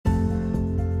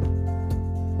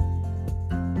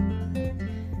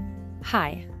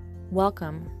Hi,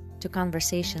 welcome to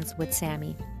Conversations with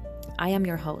Sammy. I am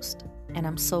your host, and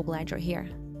I'm so glad you're here.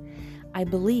 I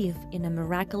believe in a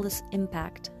miraculous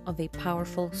impact of a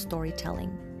powerful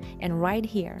storytelling, and right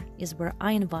here is where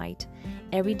I invite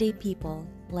everyday people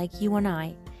like you and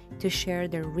I to share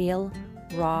their real,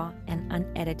 raw, and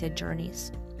unedited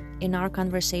journeys. In our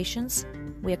conversations,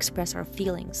 we express our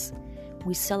feelings,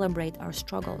 we celebrate our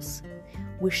struggles,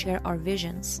 we share our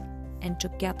visions, and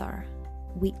together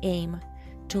we aim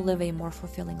to live a more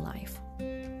fulfilling life.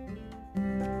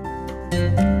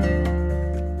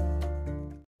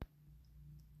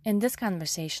 In this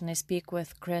conversation, I speak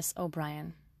with Chris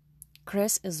O'Brien.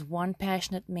 Chris is one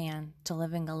passionate man to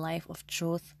living a life of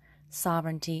truth,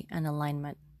 sovereignty, and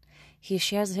alignment. He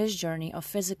shares his journey of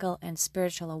physical and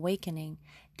spiritual awakening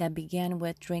that began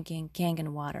with drinking Kangen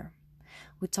water.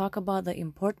 We talk about the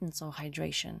importance of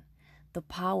hydration, the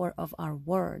power of our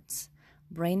words,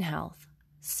 brain health,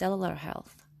 cellular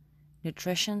health,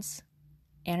 nutrition,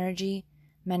 energy,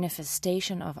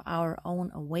 manifestation of our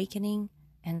own awakening,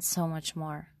 and so much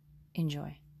more.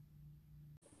 Enjoy.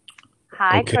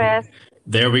 Hi, Okay, Chris.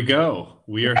 there we go.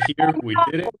 We are here. We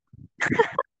did it.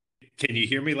 Can you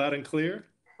hear me loud and clear?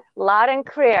 Loud and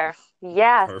clear.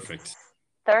 Yes. Perfect.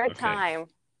 Third Okay, time.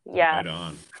 Yes. right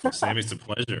on. Well, Sammy, it's a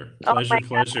pleasure. Oh my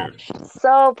Pleasure. gosh.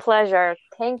 So pleasure.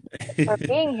 Thank you for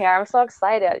being here. I'm so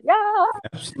excited. Yeah.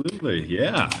 Absolutely.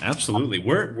 Yeah, absolutely.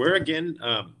 Where again,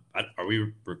 are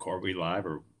we record we live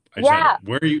or I just Yeah.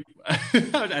 where are you?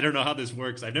 I don't know how this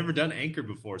works. I've never done Anchor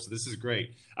before, so this is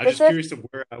great. I'm This just is curious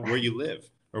to where you live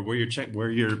or we're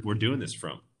doing this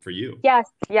from for you.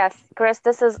 yes, Chris,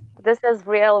 this is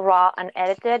real raw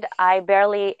unedited. I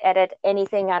barely edit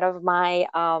anything out of my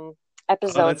Oh,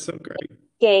 episodes that's so great. in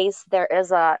case there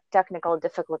is a technical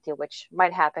difficulty, which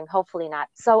might happen, hopefully not.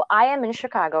 So I am in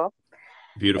Chicago,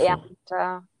 and Beautiful.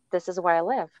 this is where I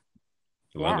live.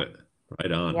 Love Yeah. it.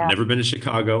 Right on. Yeah. Never been to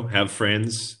Chicago. Have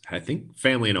friends. I think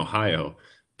family in Ohio,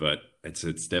 but it's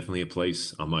definitely a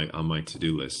place on my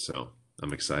to-do list. So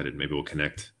I'm excited. Maybe we'll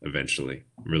connect eventually.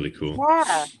 Really cool.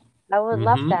 Yeah. I would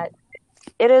love Hmm. that.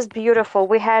 It is beautiful.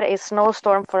 We had a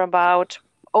snowstorm for about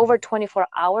over 24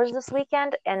 hours this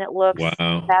weekend, and it looks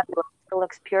Wow. fabulous. It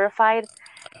looks purified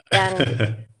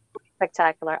and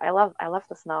spectacular. I love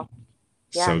the snow.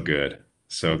 Yeah, So good.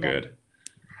 So amazing. good.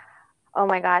 Oh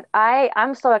my God.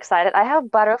 I'm so excited. I have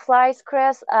butterflies,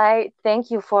 Chris. I thank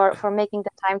you for making the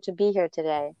time to be here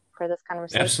today for this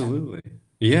conversation. Absolutely.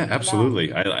 Yeah, Yeah.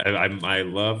 absolutely. I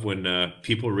love when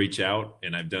people reach out,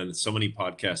 and I've done so many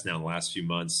podcasts now in the last few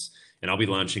months, and I'll be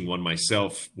launching one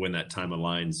myself when that time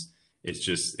aligns.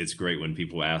 It's great when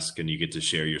people ask and you get to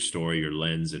share your story, your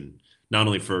lens, and not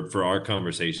only for our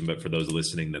conversation, but for those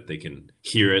listening that they can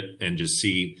hear it and just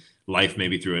see life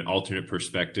maybe through an alternate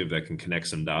perspective that can connect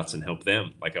some dots and help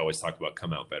them. Like I always talk about,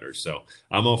 come out better. So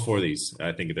I'm all for these.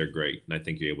 I think they're great, and I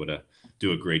think you're able to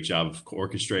do a great job of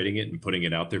orchestrating it and putting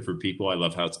it out there for people. I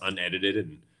love how it's unedited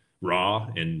and raw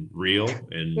and real,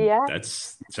 and Yeah.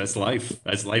 that's life.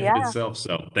 That's life in Yeah. itself.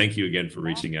 So thank you again for Yeah.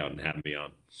 reaching out and having me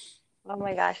on. Oh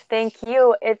my gosh, thank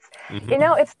you. Hmm.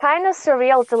 It's kind of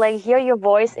surreal to like hear your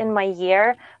voice in my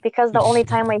ear because the only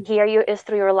time I hear you is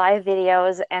through your live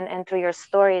videos and through your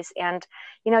stories. And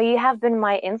you have been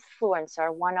my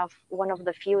influencer, one of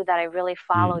the few that I really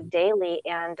follow daily,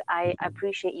 and I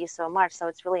appreciate you so much. So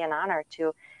it's really an honor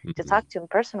to talk to you in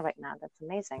person right now. That's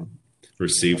amazing.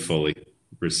 Receive fully.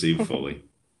 Receive fully.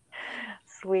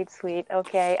 Sweet, sweet.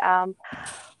 Okay.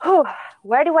 Whew,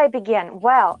 where do I begin?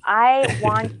 Well, I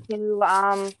want to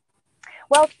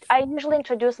Well, I usually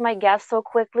introduce my guests so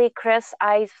quickly, Chris.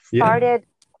 I Yeah. started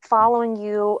following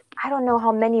you, I don't know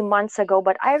how many months ago,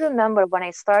 but I remember when I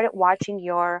started watching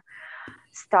your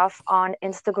stuff on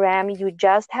Instagram, you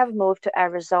just have moved to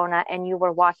Arizona and you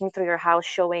were walking through your house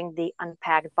showing the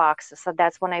unpacked boxes. So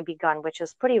that's when I begun, which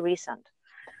is pretty recent.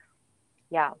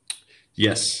 Yeah.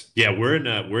 Yes. Yeah, we're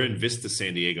in Vista,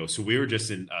 San Diego. So we were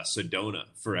just in Sedona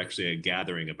for actually a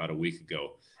gathering about a week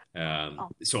ago. Oh,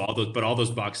 So all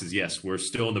those boxes, yes, we're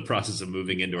still in the process of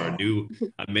moving into our new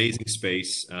amazing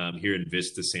space here in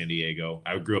Vista, San Diego.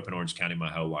 I grew up in Orange County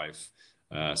my whole life.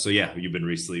 So yeah, we've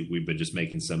been just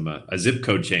making some a zip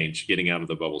code change, getting out of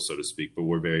the bubble, so to speak. But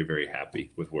we're very, very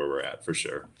happy with where we're at for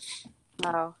sure.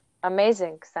 wow.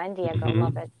 Amazing. San Diego.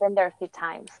 Love Hmm. it. Been there a few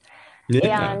times.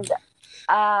 Yeah. And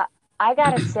uh, I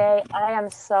gotta say, I am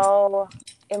so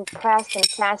impressed and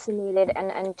fascinated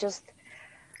and just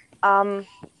um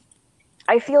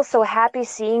I feel so happy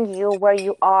seeing you where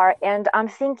you are, and I'm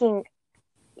thinking,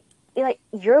 like,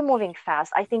 you're moving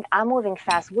fast. I think I'm moving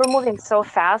fast. We're moving so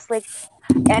fast, like,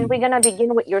 and we're gonna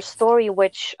begin with your story,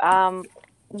 which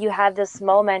you had this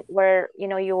moment where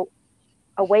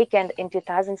awakened in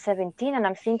 2017, and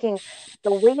I'm thinking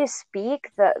the way you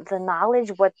speak, the knowledge,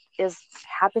 what is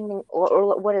happening,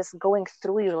 or what is going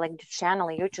through you, like the channel,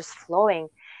 you're just flowing.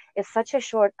 It's such a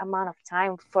short amount of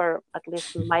time for at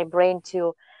least my brain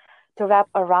to wrap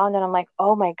around, and I'm like,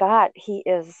 oh my God, he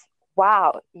is,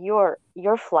 wow, you're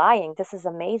flying. This is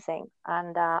amazing.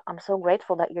 And I'm so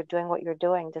grateful that you're doing what you're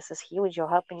doing. This is huge. You're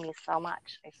helping me so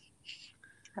much.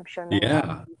 I'm sure many other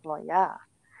Yeah. people. Yeah.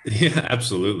 Yeah,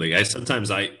 absolutely. I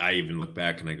even look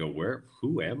back and I go,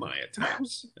 who am I at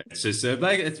times? It's just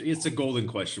like it's a golden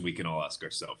question we can all ask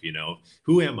ourselves, you know,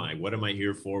 who am I? What am I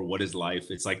here for? What is life?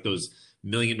 It's like those $1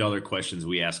 million questions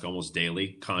we ask almost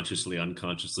daily, consciously,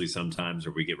 unconsciously sometimes,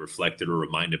 or we get reflected or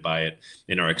reminded by it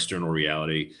in our external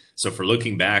reality. So for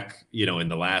looking back, you know, in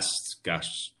the last,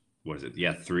 gosh, what is it?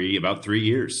 Yeah, about 3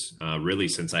 years, really,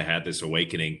 since I had this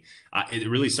awakening. It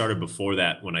really started before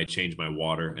that when I changed my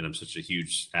water. And I'm such a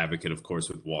huge advocate, of course,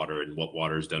 with water and what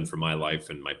water has done for my life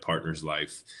and my partner's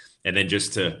life. And then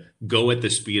just to go at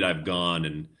the speed I've gone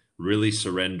and really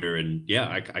surrender. And yeah,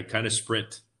 I kind of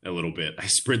sprint a little bit. I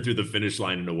sprint through the finish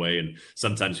line in a way. And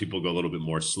sometimes people go a little bit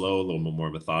more slow, a little more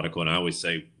methodical. And I always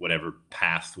say, whatever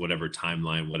path, whatever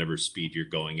timeline, whatever speed you're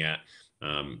going at,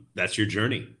 that's your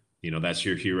journey. You know, that's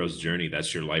your hero's journey.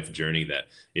 That's your life journey that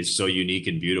is so unique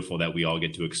and beautiful that we all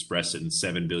get to express it in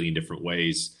 7 billion different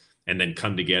ways and then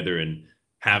come together and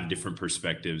have different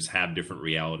perspectives, have different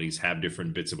realities, have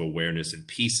different bits of awareness and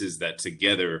pieces that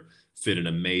together fit an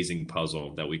amazing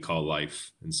puzzle that we call life.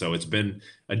 And so it's been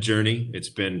a journey. It's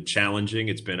been challenging.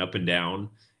 It's been up and down,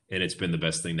 and it's been the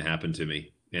best thing to happen to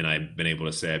me. And I've been able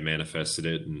to say I manifested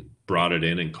it and brought it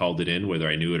in and called it in, whether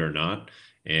I knew it or not.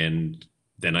 And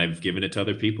then I've given it to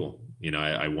other people. You know,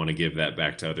 I want to give that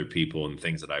back to other people and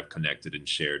things that I've connected and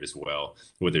shared as well.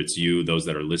 Whether it's you, those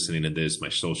that are listening to this, my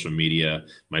social media,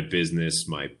 my business,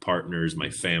 my partners, my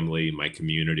family, my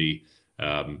community,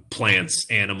 plants,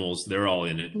 animals, they're all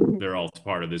in it. Mhm. They're all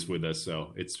part of this with us.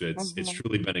 So it's Mhm.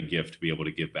 truly been a gift to be able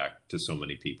to give back to so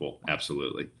many people.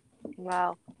 Absolutely.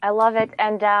 Wow, I love it.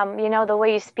 And the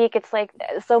way you speak, it's like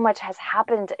so much has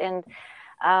happened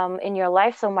in your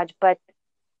life, so much. But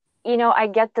I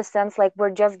get the sense like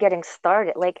we're just getting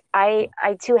started. Like I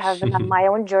too have been on my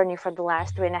own journey for the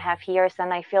last 3.5 years,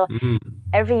 and I feel Mm.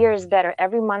 every year is better,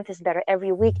 every month is better,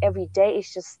 every week, every day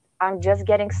is just, I'm just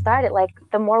getting started. Like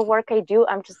the more work I do,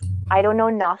 I don't know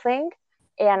nothing,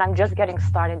 and I'm just getting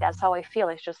started. That's how I feel.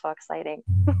 It's just so exciting.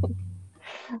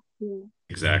 Mm.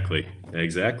 Exactly.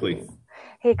 Exactly.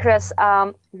 Hey, Chris,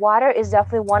 water is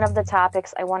definitely one of the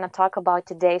topics I want to talk about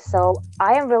today. So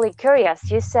I am really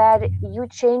curious. You said you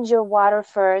changed your water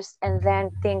first and then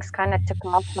things kind of took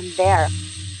off from there.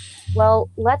 Well,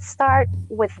 let's start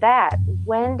with that.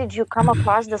 When did you come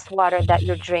across this water that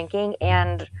you're drinking,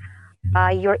 and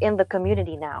you're in the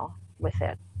community now with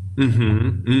it?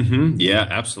 Yeah,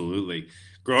 absolutely.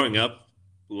 Growing up,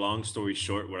 long story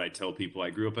short, what I tell people,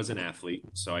 I grew up as an athlete.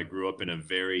 So I grew up in a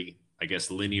very, I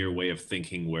guess, linear way of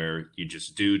thinking where you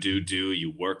just do,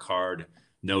 you work hard,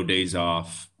 no days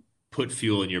off, put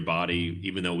fuel in your body,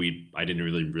 even though I didn't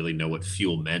really know what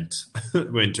fuel meant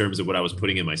in terms of what I was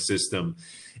putting in my system.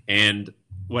 And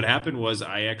what happened was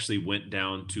I actually went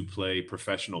down to play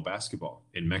professional basketball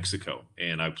in Mexico.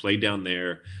 And I played down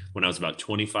there when I was about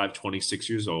 25, 26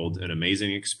 years old. An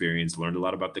amazing experience. Learned a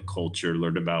lot about the culture,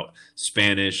 learned about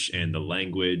Spanish and the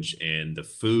language and the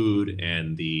food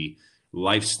and the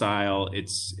lifestyle.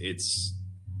 It's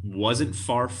wasn't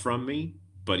far from me,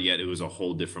 but yet it was a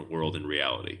whole different world in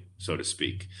reality, so to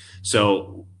speak.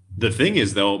 So the thing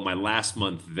is, though, my last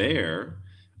month there,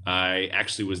 I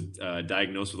actually was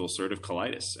diagnosed with ulcerative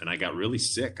colitis, and I got really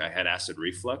sick. I had acid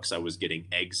reflux. I was getting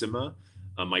eczema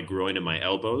on my groin and my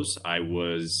elbows. I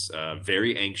was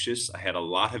very anxious. I had a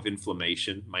lot of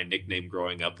inflammation. My nickname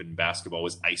growing up in basketball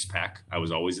was Ice Pack. I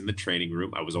was always in the training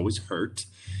room. I was always hurt,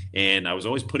 and I was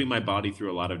always putting my body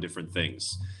through a lot of different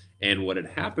things. And what had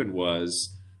happened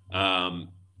was,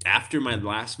 after my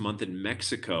last month in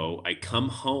Mexico, I come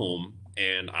home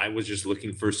and I was just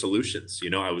looking for solutions. You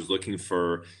know, I was looking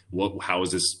for how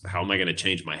am I going to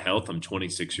change my health? I'm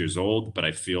 26 years old, but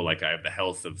I feel like I have the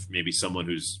health of maybe someone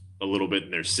who's a little bit in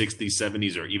their 60s,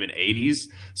 70s, or even 80s,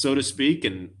 so to speak.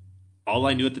 And all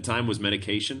I knew at the time was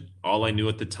medication. All I knew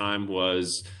at the time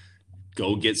was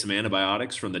go get some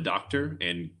antibiotics from the doctor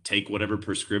and take whatever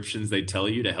prescriptions they tell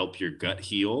you to help your gut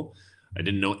heal. I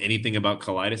didn't know anything about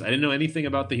colitis. I didn't know anything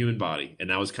about the human body. And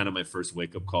that was kind of my first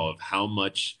wake up call of how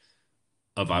much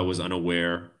of I was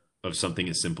unaware of something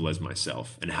as simple as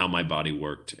myself and how my body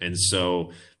worked. And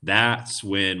so that's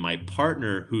when my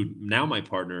partner, who now my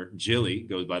partner, Jilly,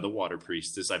 goes by the Water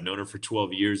Priestess. I've known her for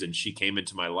 12 years, and she came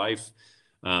into my life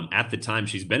At the time,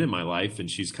 she's been in my life, and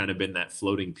she's kind of been that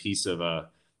floating piece of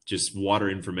just water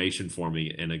information for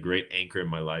me and a great anchor in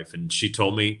my life. And she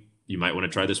told me, you might want to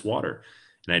try this water.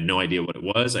 And I had no idea what it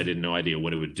was. I didn't no idea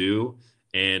what it would do.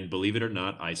 And believe it or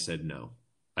not, I said no.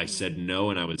 I said no,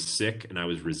 and I was sick and I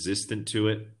was resistant to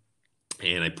it.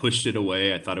 And I pushed it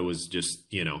away. I thought it was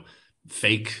just,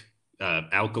 fake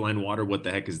alkaline water. What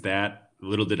the heck is that?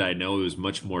 Little did I know it was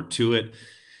much more to it.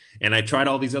 And I tried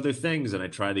all these other things, and I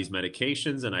tried these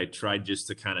medications, and I tried just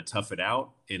to kind of tough it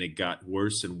out. And it got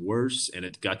worse and worse. And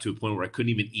it got to a point where I couldn't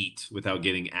even eat without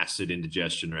getting acid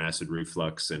indigestion or acid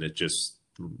reflux. And it just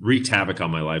wreaked havoc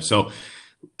on my life. So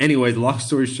anyway, long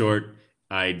story short,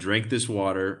 I drank this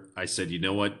water. I said, you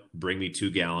know what? Bring me 2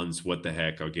 gallons. What the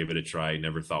heck? I'll give it a try. I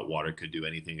never thought water could do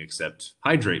anything except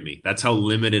hydrate me. That's how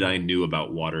limited I knew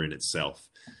about water in itself.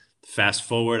 Fast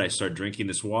forward, I start drinking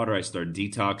this water. I start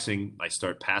detoxing. I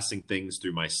start passing things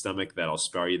through my stomach that I'll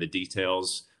spare you the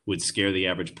details would scare the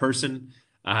average person.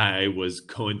 I was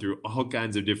going through all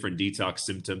kinds of different detox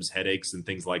symptoms, headaches, and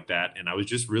things like that. And I was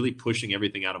just really pushing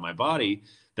everything out of my body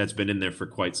that's been in there for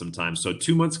quite some time. So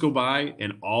 2 months go by,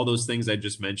 and all those things I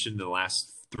just mentioned in the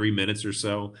last 3 minutes or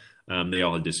so, they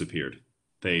all had disappeared.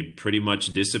 They pretty much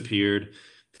disappeared.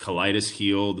 Colitis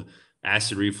healed.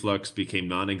 Acid reflux became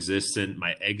non-existent.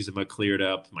 My eczema cleared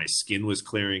up. My skin was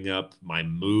clearing up. My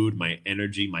mood, my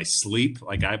energy, my sleep.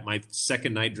 My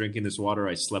second night drinking this water,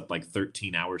 I slept like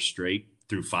 13 hours straight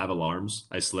through 5 alarms.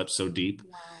 I slept so deep.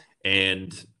 Wow.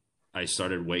 And I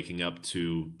started waking up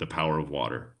to the power of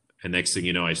water. And next thing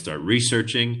you know, I start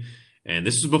researching. And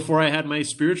this was before I had my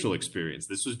spiritual experience.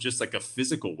 This was just like a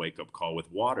physical wake-up call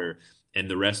with water. And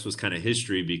the rest was kind of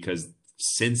history, because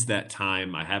since that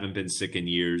time, I haven't been sick in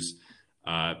years.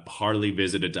 Hardly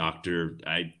visit a doctor.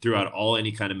 I threw out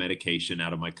any kind of medication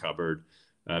out of my cupboard.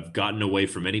 I've gotten away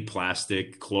from any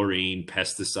plastic, chlorine,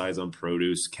 pesticides on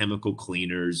produce, chemical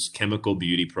cleaners, chemical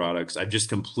beauty products. I've just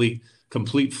complete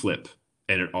flip.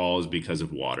 And it all is because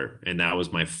of water. And that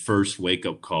was my first wake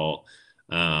up call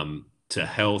to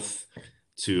health,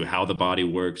 to how the body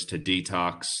works, to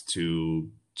detox, to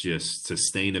just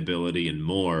sustainability and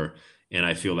more. And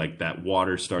I feel like that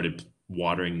water started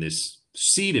watering this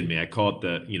seed in me. I call it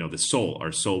the soul,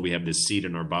 our soul. We have this seed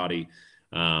in our body,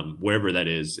 wherever that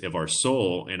is, of our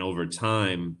soul. And over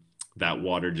time, that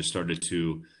water just started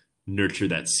to nurture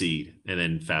that seed. And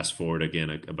then fast forward again,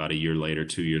 about a year later,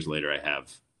 2 years later, I have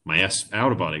my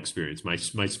out of body experience,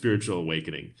 my spiritual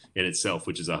awakening in itself,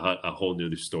 which is a whole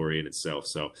new story in itself.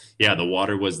 So yeah, the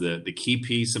water was the key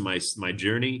piece of my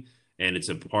journey, and it's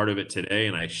a part of it today.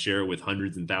 And I share it with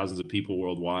hundreds and thousands of people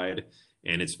worldwide.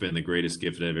 And it's been the greatest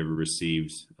gift I've ever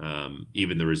received,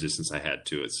 even the resistance I had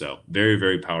to it. So very,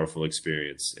 very powerful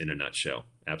experience in a nutshell.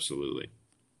 Absolutely.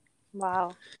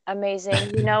 Wow,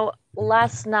 amazing.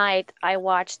 Last night I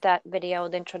watched that video,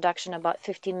 the introduction, about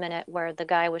 15 minute, where the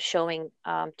guy was showing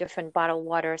different bottled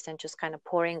waters and just kind of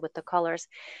pouring with the colors.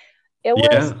 It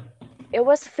was Yeah. it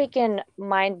was freaking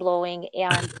mind blowing,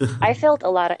 and I felt a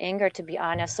lot of anger, to be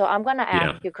honest. So I'm gonna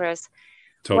ask Yeah, you, Chris,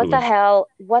 totally.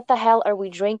 what the hell are we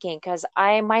drinking? Because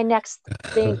my next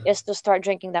thing is to start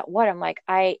drinking that water. I'm like,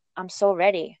 I'm so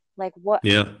ready. Like,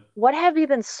 Yeah. what have you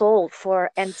been sold for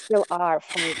and still are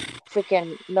for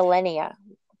freaking millennia?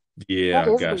 What Yeah, is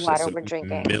the gosh, that's water a we're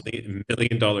drinking?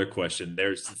 million dollar question.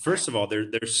 First of all,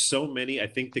 there's so many. I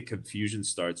think the confusion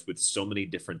starts with so many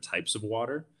different types of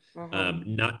water.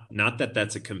 Mm-hmm. Not that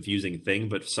that's a confusing thing,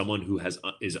 but someone who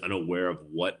is unaware of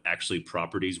what actually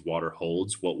properties water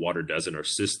holds, what water does in our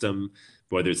system,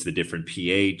 whether it's the different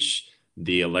pH,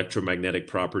 the electromagnetic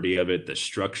property of it, the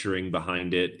structuring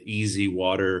behind it, easy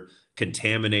water,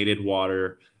 contaminated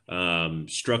water,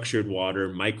 structured water,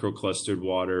 microclustered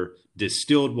water,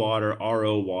 distilled water,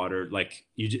 RO water.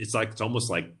 It's almost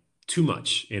like too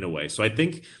much in a way. So I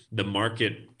think the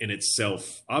market in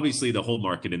itself, obviously the whole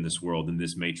market in this world, in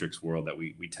this matrix world that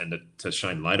we tend to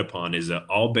shine light upon, is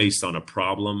all based on a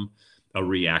problem, a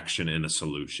reaction, and a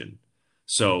solution.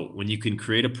 So when you can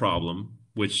create a problem,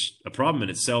 which a problem in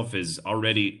itself is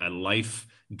already a life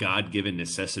God-given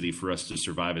necessity for us to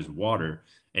survive, as water,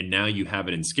 and now you have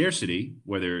it in scarcity,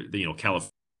 whether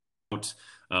California,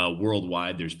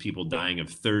 worldwide, there's people dying of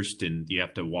thirst, and you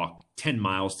have to walk 10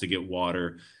 miles to get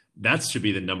water. That should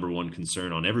be the number one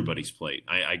concern on everybody's plate.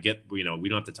 I get, we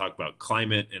don't have to talk about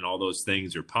climate and all those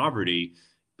things or poverty,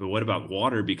 but what about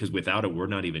water? Because without it, we're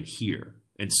not even here.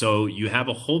 And so you have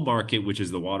a whole market, which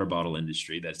is the water bottle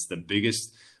industry. That's the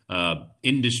biggest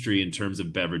industry in terms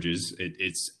of beverages.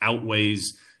 It's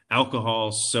outweighs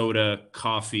alcohol, soda,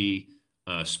 coffee,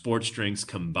 sports drinks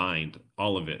combined.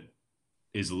 All of it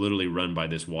is literally run by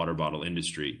this water bottle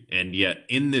industry. And yet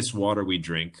in this water we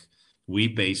drink, we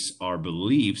base our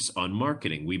beliefs on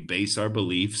marketing. We base our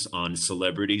beliefs on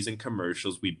celebrities and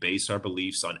commercials. We base our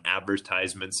beliefs on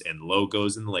advertisements and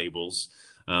logos and labels.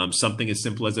 Something as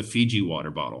simple as a Fiji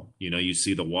water bottle. You know, you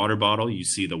see the water bottle, you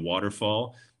see the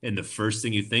waterfall, and the first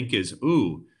thing you think is,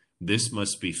 ooh, this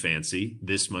must be fancy.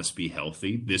 This must be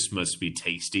healthy. This must be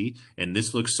tasty. And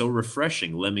this looks so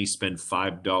refreshing. Let me spend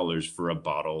 $5 for a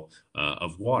bottle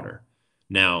of water.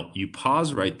 Now, you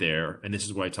pause right there, and this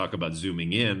is why I talk about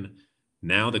zooming in.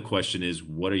 Now the question is,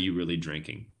 what are you really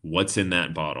drinking? What's in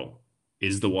that bottle?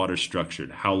 Is the water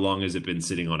structured? How long has it been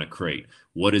sitting on a crate?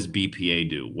 What does BPA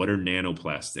do? What are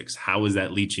nanoplastics? How is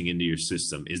that leaching into your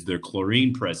system? Is there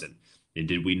chlorine present? And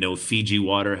did we know Fiji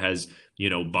water has,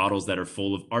 bottles that are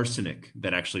full of arsenic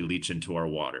that actually leach into our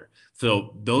water?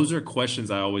 So those are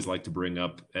questions I always like to bring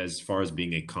up as far as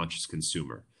being a conscious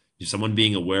consumer. Someone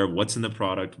being aware of what's in the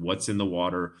product, what's in the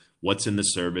water, what's in the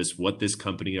service, what this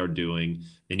company are doing.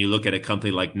 And you look at a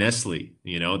company like Nestle,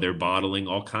 they're bottling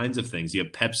all kinds of things. You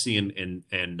have Pepsi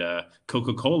and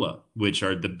Coca-Cola, which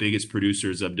are the biggest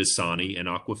producers of Dasani and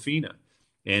Aquafina.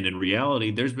 And in reality,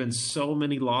 there's been so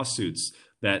many lawsuits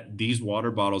that these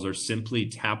water bottles are simply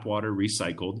tap water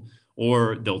recycled,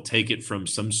 or they'll take it from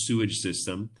some sewage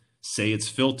system, say it's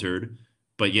filtered,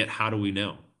 but yet how do we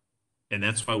know? And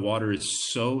that's why water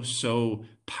is so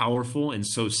powerful and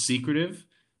so secretive,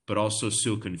 but also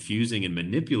so confusing and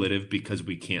manipulative, because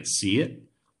we can't see it.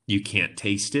 You can't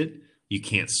taste it. You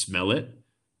can't smell it.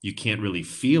 You can't really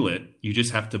feel it. You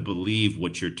just have to believe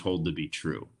what you're told to be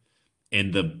true.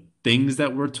 And the things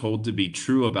that we're told to be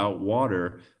true about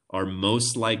water are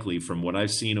most likely, from what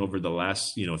I've seen over the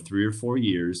last, 3 or 4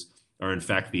 years, are in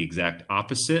fact the exact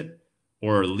opposite,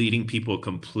 or leading people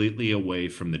completely away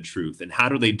from the truth. And how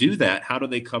do they do that? How do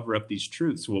they cover up these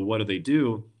truths? Well, what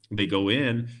do? They go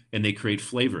in and they create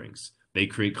flavorings. They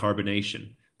create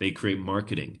carbonation. They create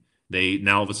marketing.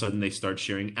 Now all of a sudden they start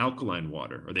sharing alkaline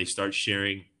water, or they start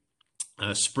sharing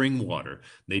spring water.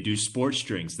 They do sports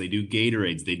drinks. They do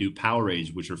Gatorades. They do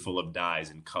Powerades, which are full of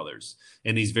dyes and colors.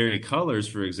 And these very colors,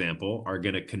 for example, are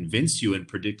going to convince you and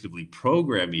predictably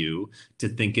program you to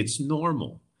think it's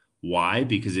normal. Why?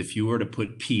 Because if you were to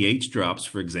put pH drops,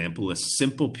 for example, a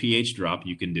simple pH drop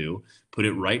you can do, put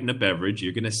it right in a beverage,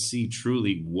 you're going to see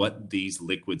truly what these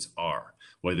liquids are,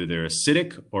 whether they're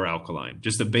acidic or alkaline,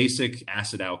 just a basic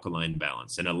acid-alkaline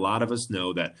balance. And a lot of us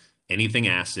know that anything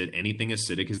acid, anything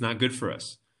acidic is not good for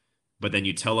us. But then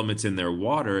you tell them it's in their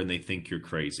water and they think you're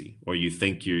crazy, or you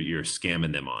think you're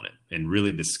scamming them on it. And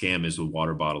really the scam is the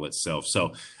water bottle itself.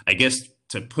 So I guess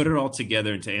to put it all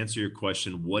together and to answer your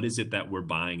question, what is it that we're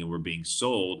buying and we're being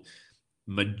sold?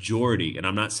 Majority, and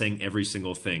I'm not saying every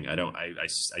single thing. I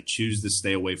choose to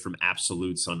stay away from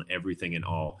absolutes on everything and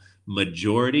all.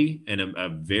 Majority and a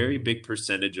very big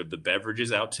percentage of the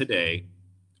beverages out today,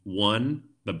 one,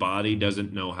 the body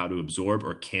doesn't know how to absorb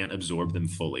or can't absorb them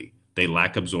fully. They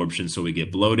lack absorption, so we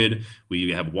get bloated.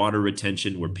 We have water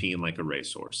retention. We're peeing like a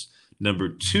racehorse. Number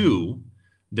two,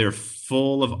 they're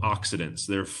full of oxidants.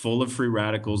 They're full of free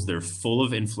radicals. They're full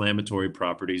of inflammatory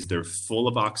properties. They're full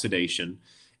of oxidation,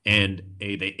 and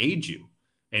they age you.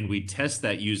 And we test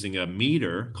that using a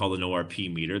meter called an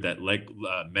ORP meter that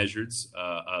measures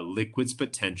a liquid's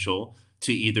potential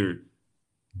to either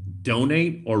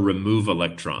donate or remove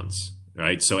electrons.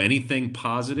 Right. So anything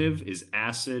positive is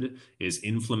acid, is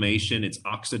inflammation, it's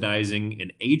oxidizing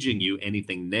and aging you.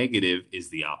 Anything negative is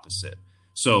the opposite.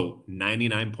 So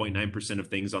 99.9% of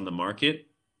things on the market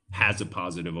has a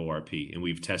positive ORP, and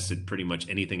we've tested pretty much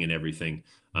anything and everything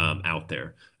out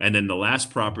there. And then the last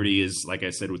property is, like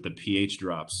I said, with the pH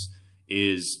drops,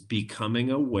 is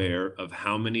becoming aware of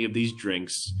how many of these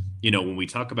drinks, when we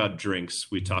talk about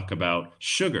drinks, we talk about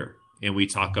sugar, and we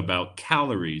talk about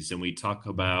calories, and we talk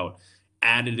about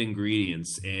added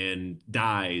ingredients and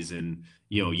dyes and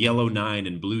yellow 9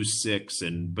 and blue 6,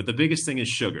 but the biggest thing is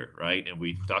sugar, right? And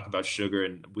we talk about sugar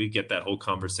and we get that whole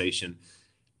conversation.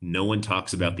 No one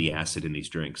talks about the acid in these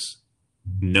drinks.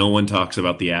 No one talks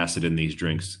about the acid in these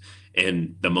drinks.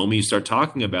 And the moment you start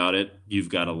talking about it, you've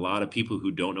got a lot of people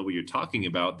who don't know what you're talking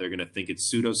about. They're going to think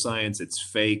it's pseudoscience, it's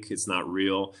fake, it's not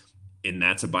real. And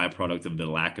that's a byproduct of the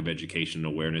lack of education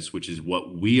and awareness, which is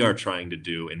what we are trying to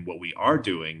do and what we are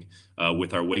doing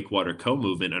with our Wake Water Co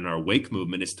movement. And our Wake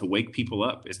movement is to wake people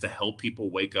up, is to help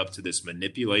people wake up to this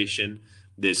manipulation,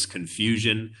 this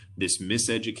confusion, this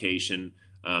miseducation,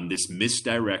 this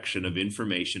misdirection of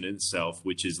information itself,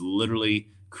 which is literally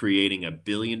creating $1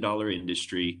 billion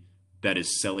industry that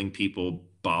is selling people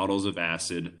bottles of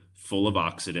acid full of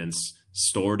oxidants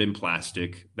stored in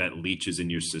plastic that leaches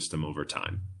in your system over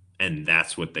time. And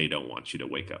that's what they don't want you to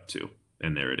wake up to.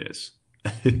 And there it is.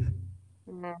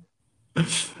 Mhm.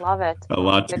 Love it. A Oh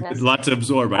my a goodness. lot to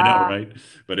absorb, I know, Uh, right?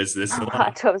 But it's a a lot.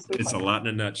 lot to absorb. It's a lot in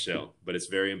a nutshell, but it's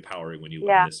very empowering when you learn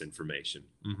Yeah, this information.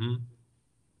 Hmm.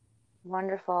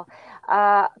 wonderful.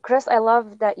 Chris, I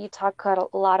love that you talk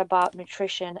a lot about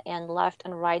nutrition and left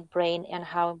and right brain and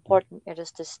how important it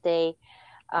is to stay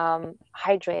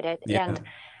hydrated. Yeah.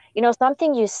 And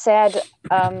something you said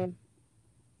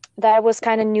that was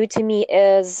kind of new to me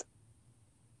is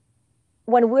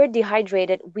when we're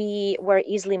dehydrated, we're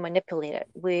easily manipulated.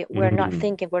 We're not Mm.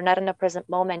 thinking, we're not in the present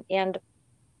moment. And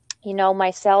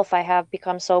myself, I have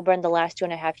become sober in the last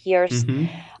 2.5 years. Hmm.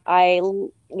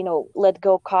 Let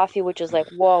go coffee, which is like,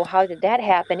 whoa, how did that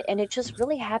happen? And it just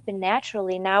really happened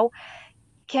naturally. Now,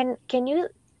 can you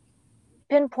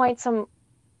pinpoint some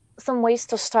ways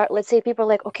to start? Let's say people are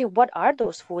like, okay, what are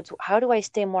those foods? How do I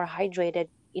stay more hydrated?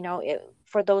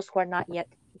 For those who are not yet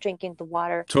drinking the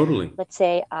water, Totally. let's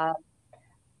say,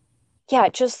 yeah,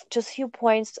 just few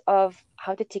points of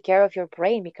how to take care of your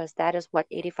brain because that is what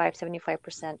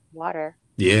 85-75% water.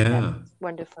 That's Yeah.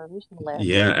 where the information lives.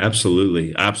 Yeah,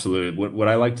 absolutely. Absolutely. What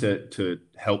I like to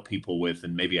help people with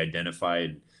and maybe identify,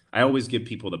 I always give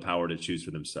people the power to choose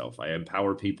for themselves. I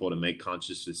empower people to make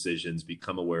conscious decisions,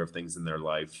 become aware of things in their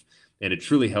life. And it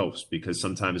truly helps because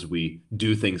sometimes we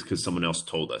do things because someone else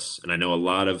told us. And I know a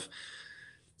lot of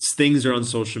things are on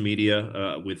social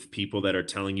media with people that are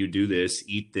telling you do this,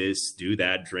 eat this, do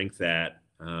that, drink that.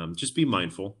 Just be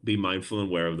mindful and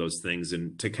aware of those things.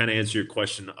 And to kind of answer your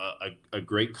question, a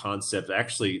great concept.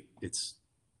 Actually,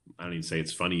 I don't even say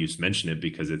it's funny you mention it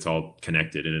because it's all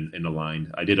connected and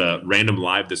aligned. I did a random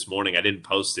live this morning. I didn't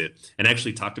post it and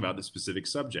actually talked about the specific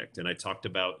subject. And I talked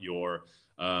about your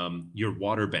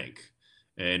water bank.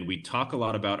 And we talk a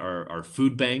lot about our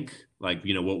food bank, like,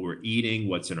 what we're eating,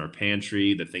 what's in our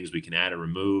pantry, the things we can add or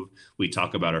remove. We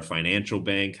talk about our financial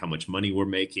bank, how much money we're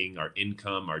making, our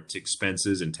income, our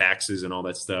expenses and taxes and all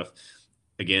that stuff.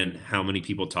 Again, how many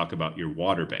people talk about your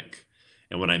water bank?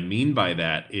 And what I mean by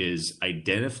that is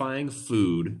identifying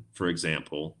food, for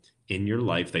example, in your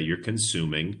life that you're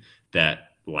consuming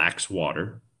that lacks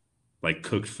water, like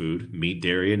cooked food, meat,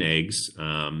 dairy, and eggs,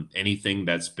 anything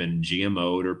that's been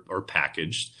GMO'd or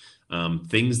packaged,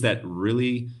 things that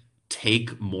really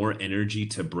take more energy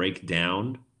to break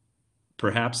down,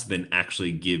 perhaps, than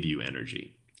actually give you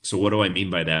energy. So, what do I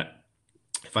mean by that?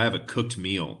 If I have a cooked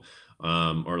meal,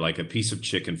 or like a piece of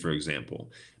chicken, for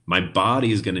example, my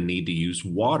body is going to need to use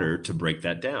water to break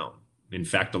that down. In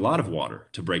fact, a lot of water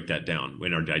to break that down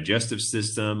in our digestive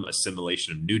system,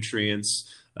 assimilation of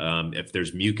nutrients. If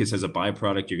there's mucus as a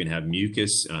byproduct, you're going to have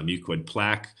mucus, mucoid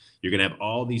plaque. You're going to have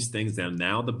all these things down.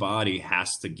 Now the body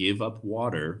has to give up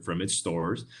water from its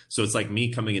stores. So it's like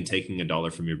me coming and taking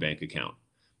 $1 from your bank account.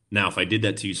 Now, if I did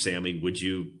that to you, Sammy, would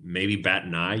you maybe bat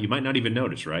an eye? You might not even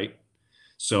notice, right?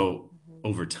 So Mhm.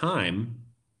 over time,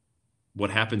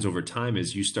 what happens over time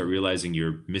is you start realizing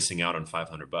you're missing out on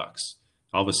 500 bucks.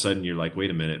 All of a sudden, you're like, wait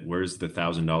a minute, where's the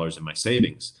 $1,000 in my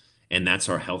savings? And that's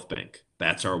our health bank.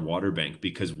 That's our water bank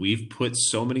because we've put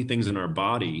so many things in our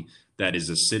body that is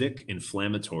acidic,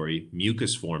 inflammatory,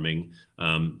 mucus forming,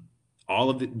 all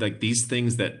of like these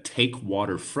things that take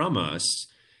water from us.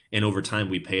 And over time,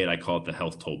 we pay it. I call it the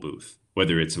health toll booth.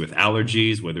 Whether it's with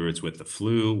allergies, whether it's with the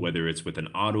flu, whether it's with an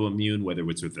autoimmune, whether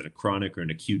it's with a chronic or an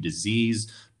acute disease,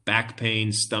 back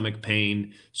pain, stomach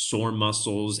pain, sore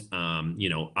muscles,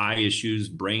 eye issues,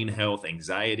 brain health,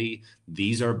 anxiety.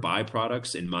 These are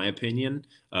byproducts, in my opinion,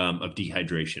 of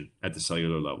dehydration at the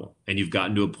cellular level. And you've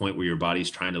gotten to a point where your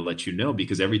body's trying to let you know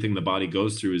because everything the body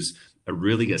goes through is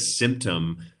really a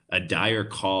symptom, a dire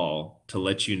call to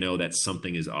let you know that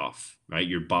something is off, right?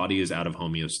 Your body is out of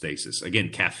homeostasis. Again,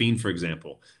 caffeine, for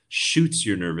example, shoots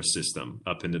your nervous system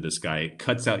up into the sky. It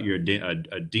cuts out your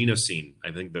adenosine.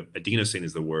 I think the adenosine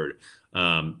is the word,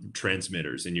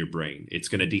 transmitters in your brain. It's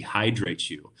going to dehydrate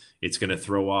you. It's going to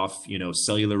throw off,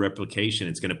 cellular replication.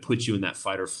 It's going to put you in that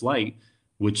fight or flight,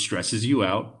 which stresses you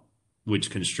out, which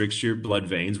constricts your blood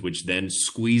veins, which then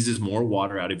squeezes more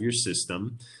water out of your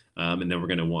system. And then we're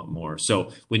going to want more.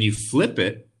 So when you flip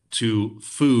it to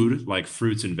food like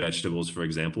fruits and vegetables, for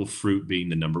example, fruit being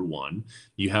the number one,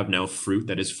 you have now fruit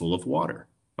that is full of water,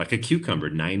 like a cucumber,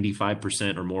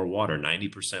 95% or more water,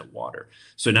 90% water.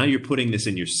 So now you're putting this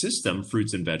in your system,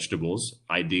 fruits and vegetables,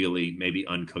 ideally, maybe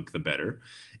uncooked the better.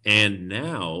 And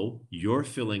now you're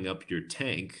filling up your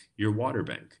tank, your water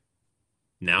bank.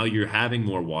 Now you're having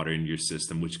more water in your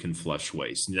system, which can flush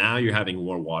waste. Now you're having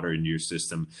more water in your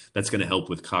system that's going to help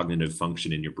with cognitive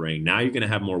function in your brain. Now you're going to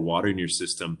have more water in your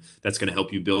system that's going to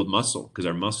help you build muscle because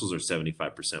our muscles are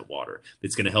 75% water.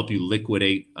 It's going to help you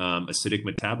liquidate acidic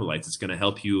metabolites. It's going to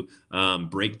help you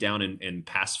break down and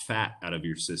pass fat out of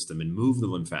your system and move the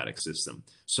lymphatic system.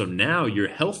 So now your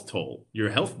health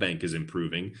bank is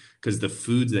improving because the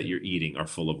foods that you're eating are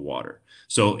full of water.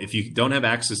 So if you don't have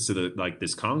access to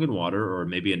this Kangen water or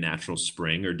maybe a natural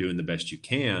spring or doing the best you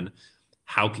can,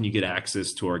 how can you get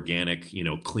access to organic,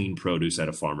 clean produce at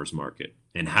a farmer's market?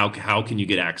 And how can you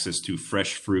get access to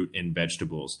fresh fruit and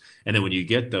vegetables? And then when you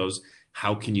get those,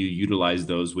 how can you utilize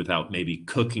those without maybe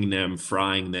cooking them,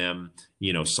 frying them,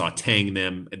 sauteing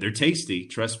them? They're tasty.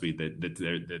 Trust me,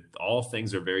 that all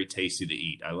things are very tasty to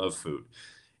eat. I love food.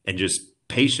 And just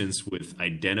patience with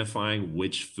identifying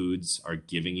which foods are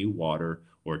giving you water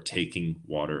or taking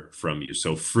water from you.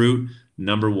 So fruit,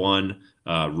 number one,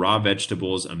 raw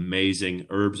vegetables, amazing.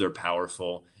 Herbs are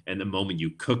powerful. And the moment you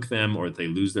cook them or they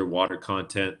lose their water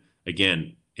content,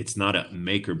 again, it's not a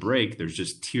make or break. There's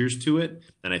just tiers to it.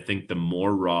 And I think the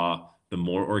more raw, the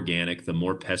more organic, the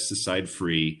more pesticide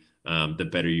free, the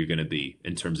better you're going to be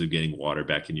in terms of getting water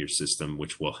back in your system,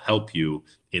 which will help you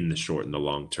in the short and the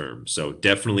long term. So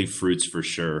definitely fruits for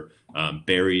sure.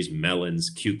 Berries,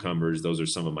 melons, cucumbers, those are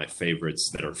some of my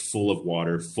favorites that are full of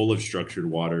water, full of structured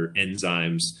water,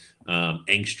 enzymes,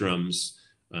 angstroms,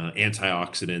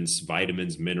 antioxidants,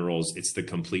 vitamins, minerals. It's the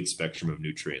complete spectrum of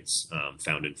nutrients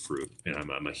found in fruit. And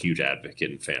I'm a huge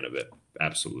advocate and fan of it.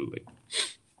 Absolutely.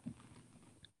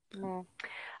 Mm.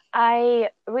 I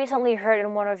recently heard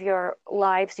in one of your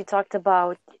lives, you talked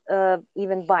about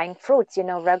even buying fruits,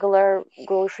 regular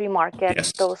grocery market.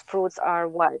 Yes. Those fruits are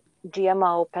what?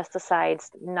 GMO, pesticides,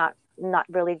 not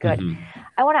really good. Mm-hmm.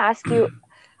 I want to ask you,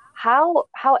 how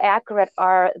accurate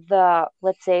are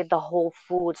let's say the Whole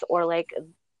Foods or like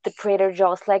the Trader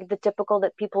Joe's, like the typical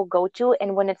that people go to?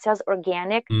 And when it says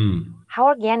organic, how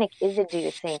organic is it, do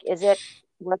you think? Is it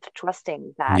worth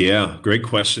trusting that? Yeah, great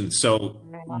question. So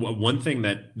one thing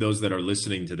that those that are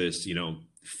listening to this,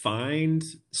 find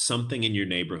something in your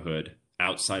neighborhood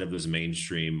outside of those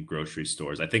mainstream grocery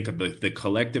stores. I think the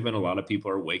collective and a lot of people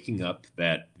are waking up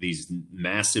that these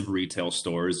massive retail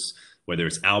stores, whether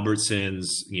it's Albertsons,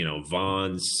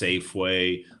 Vons,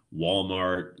 Safeway,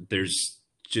 Walmart, there's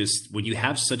just, when you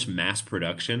have such mass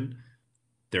production,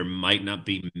 there might not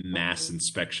be mass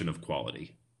inspection of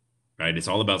quality, right? It's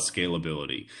all about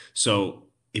scalability. So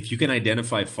if you can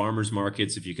identify farmers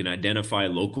markets, if you can identify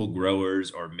local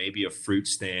growers or maybe a fruit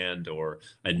stand or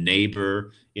a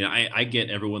neighbor, I get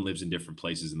everyone lives in different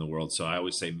places in the world. So I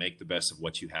always say, make the best of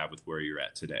what you have with where you're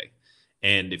at today.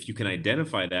 And if you can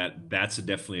identify that, that's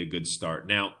definitely a good start.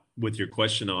 Now, with your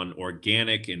question on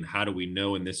organic and how do we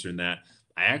know and this or that,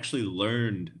 I actually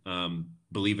learned,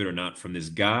 believe it or not, from this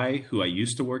guy who I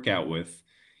used to work out with.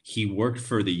 He worked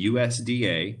for the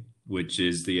USDA, which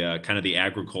is the kind of the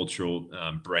agricultural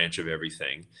branch of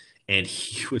everything. And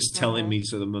he was telling me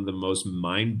some of the most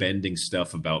mind-bending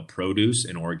stuff about produce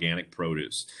and organic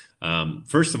produce.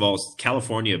 First of all,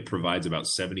 California provides about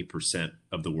 70%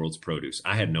 of the world's produce.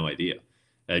 I had no idea.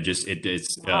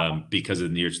 It's because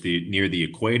of near the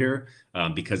equator,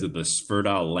 because of the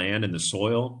fertile land and the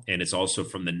soil, and it's also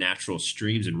from the natural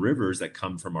streams and rivers that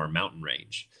come from our mountain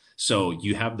range. So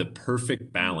you have the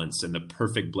perfect balance and the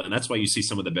perfect blend. That's why you see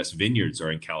some of the best vineyards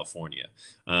are in California,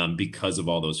 because of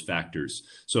all those factors.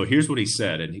 So here's what he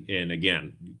said, and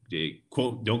again,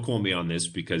 don't quote me on this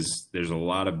because there's a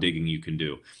lot of digging you can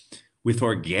do. With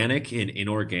organic and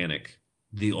inorganic,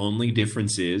 the only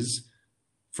difference is,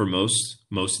 for most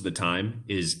of the time,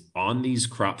 is on these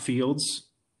crop fields,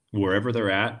 wherever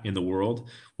they're at in the world,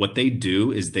 what they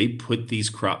do is they put these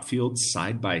crop fields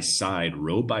side by side,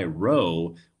 row by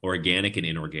row, organic and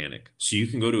inorganic. So you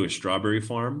can go to a strawberry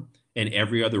farm and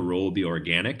every other row will be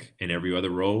organic and every other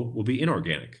row will be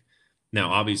inorganic. Now,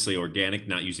 obviously organic,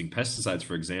 not using pesticides,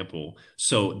 for example.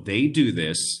 So they do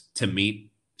this to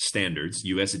meet standards,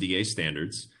 USDA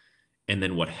standards. And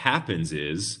then what happens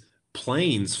is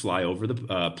planes fly over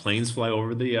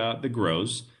the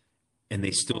grows, and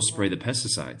they still spray the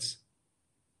pesticides.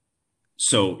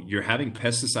 So you're having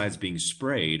pesticides being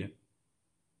sprayed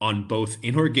on both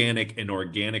inorganic and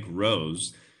organic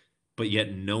rows, but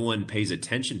yet no one pays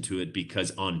attention to it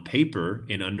because on paper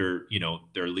and under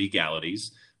their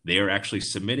legalities, they are actually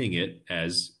submitting it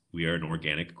as we are an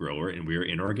organic grower and we are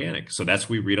inorganic. So that's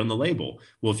what we read on the label.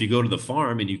 Well, if you go to the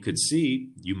farm and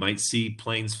you might see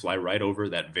planes fly right over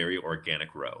that very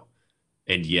organic row.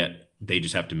 And yet they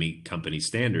just have to meet company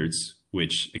standards,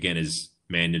 which again is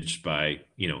managed by,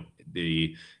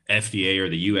 the FDA or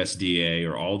the USDA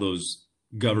or all those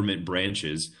government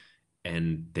branches,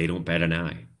 and they don't bat an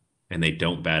eye. And they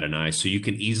don't bat an eye. So you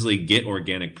can easily get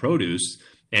organic produce.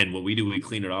 And what we do, we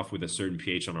clean it off with a certain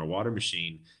pH on our water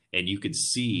machine, and you could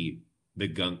see the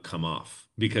gunk come off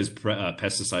because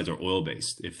pesticides are oil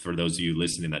based. If for those of you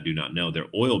listening that do not know, they're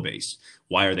oil based.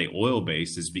 Why are they oil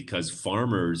based? Is because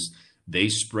farmers, they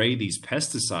spray these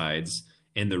pesticides,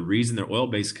 and the reason they're oil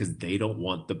based because they don't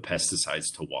want the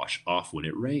pesticides to wash off when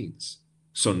it rains.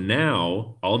 So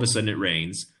now all of a sudden it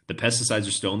rains, the pesticides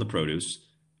are still in the produce,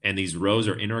 and these rows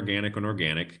are inorganic and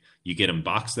organic. You get them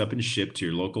boxed up and shipped to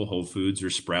your local Whole Foods or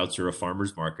Sprouts or a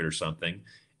farmer's market or something.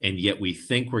 And yet we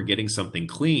think we're getting something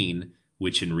clean,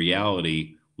 which in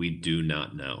reality, we do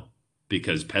not know,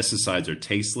 because pesticides are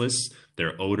tasteless,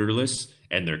 they're odorless,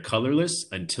 and they're colorless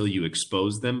until you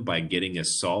expose them by getting a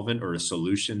solvent or a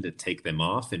solution to take them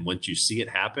off. And once you see it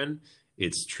happen,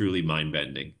 it's truly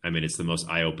mind-bending. I mean, it's the most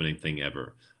eye-opening thing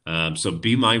ever. So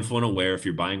be mindful and aware if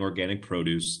you're buying organic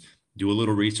produce. Do a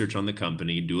little research on the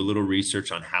company, do a little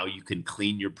research on how you can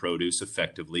clean your produce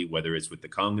effectively, whether it's with the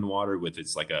Kangen water, with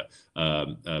it's like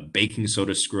a baking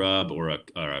soda scrub or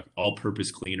a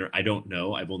all-purpose cleaner. I don't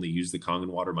know. I've only used the Kangen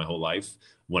water my whole life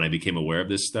when I became aware of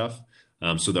this stuff.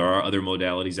 So there are other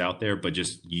modalities out there, but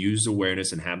just use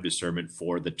awareness and have discernment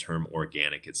for the term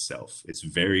organic itself. It's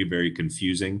very, very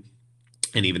confusing.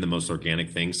 And even the most organic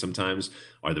things sometimes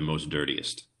are the most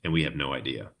dirtiest, and we have no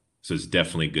idea. So it's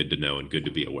definitely good to know and good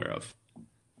to be aware of.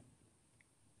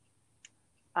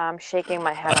 I'm shaking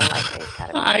my head on my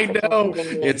face. I know.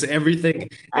 It's everything.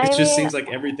 It just seems like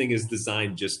everything is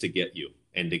designed just to get you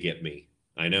and to get me.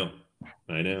 I know.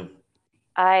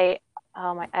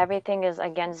 Everything is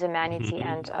against humanity,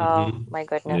 and my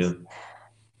goodness.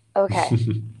 Yeah.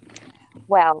 Okay.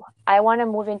 Well, I want to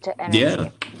move into energy. Yeah.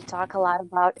 We talk a lot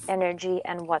about energy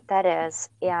and what that is,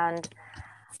 and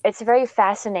it's very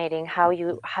fascinating how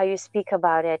you speak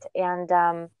about it.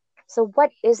 And so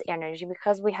what is energy?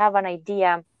 Because we have an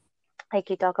idea, like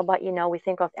you talk about, we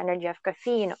think of energy of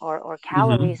caffeine or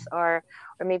calories or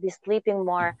maybe sleeping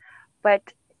more. But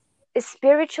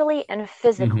spiritually and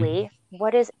physically,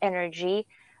 what is energy?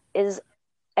 Is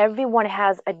everyone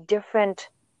has a different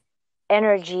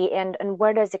energy, and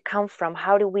where does it come from?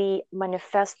 How do we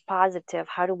manifest positive?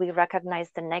 How do we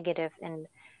recognize the negative? And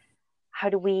how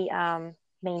do we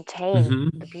maintain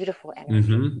the beautiful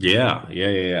energy? Yeah,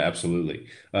 absolutely.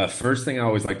 First thing I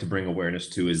always like to bring awareness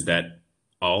to is that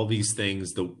all these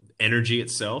things, the energy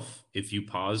itself, if you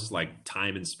pause like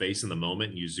time and space in the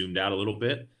moment and you zoomed out a little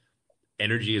bit,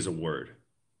 energy is a word.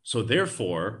 So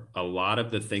therefore, a lot of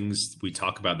the things we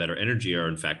talk about that are energy are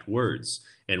in fact words,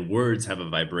 and words have a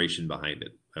vibration behind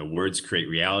it. Words create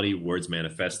reality, words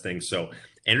manifest things. So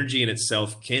energy in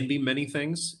itself can be many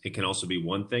things. It can also be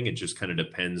one thing. It just kind of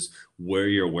depends where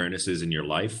your awareness is in your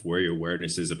life, where your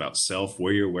awareness is about self,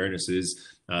 where your awareness is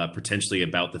potentially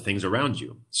about the things around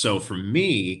you. So for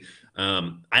me,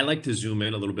 I like to zoom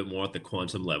in a little bit more at the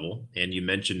quantum level. And you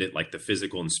mentioned it like the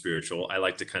physical and spiritual. I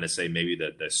like to kind of say maybe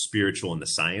the spiritual and the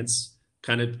science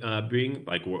kind of being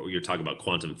like you're talking about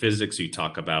quantum physics. You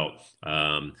talk about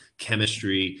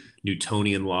chemistry,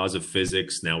 Newtonian laws of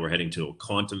physics. Now we're heading to a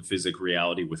quantum physics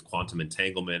reality with quantum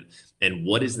entanglement. And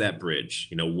what is that bridge?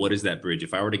 What is that bridge?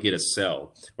 If I were to get a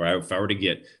cell, or if I were to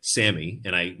get Sammy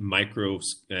and I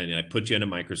put you in a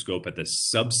microscope at the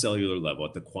subcellular level,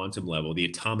 at the quantum level, the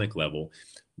atomic level,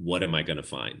 what am I going to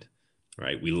find?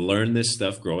 Right? We learn this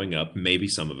stuff growing up, maybe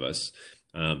some of us.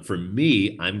 For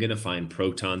me, I'm going to find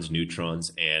protons,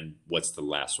 neutrons, and what's the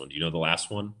last one? Do you know the last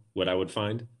one? What I would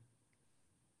find?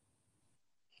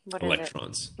 What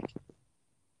electrons.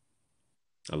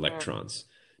 Electrons.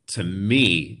 To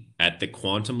me, at the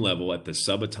quantum level, at the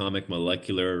subatomic,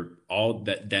 molecular, all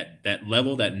that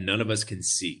level that none of us can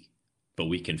see, but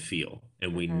we can feel,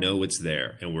 and we know it's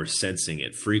there, and we're sensing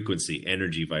it. Frequency,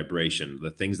 energy, vibration,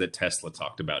 the things that Tesla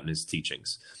talked about in his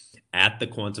teachings. At the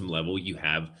quantum level, you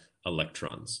have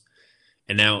electrons.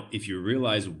 And now, if you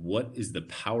realize what is the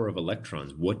power of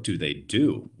electrons, what do they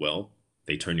do? Well,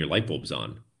 they turn your light bulbs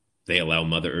on. They allow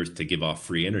Mother Earth to give off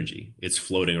free energy. It's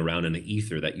floating around in the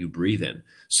ether that you breathe in.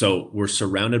 So we're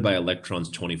surrounded by electrons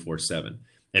 24/7.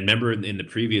 And remember in the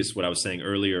previous, what I was saying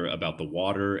earlier about the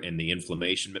water and the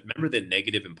inflammation, remember the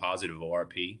negative and positive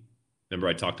ORP? Remember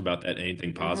I talked about that,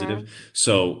 anything positive?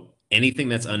 So anything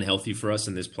that's unhealthy for us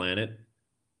in this planet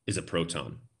is a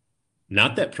proton.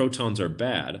 Not that protons are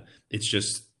bad. It's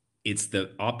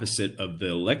the opposite of the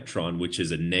electron, which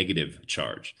is a negative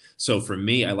charge. So for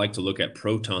me, I like to look at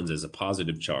protons as a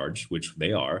positive charge, which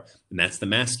they are, and that's the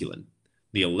masculine.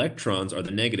 The electrons are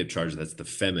the negative charge. That's the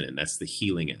feminine. That's the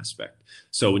healing aspect.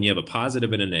 So when you have a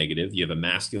positive and a negative, you have a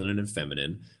masculine and a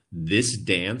feminine. This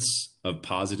dance of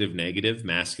positive, negative,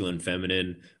 masculine,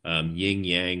 feminine, yin,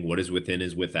 yang, what is within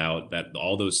is without, that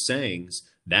all those sayings,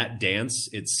 that dance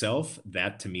itself,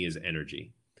 that to me is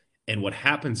energy. And what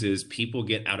happens is people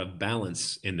get out of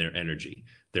balance in their energy.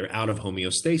 They're out of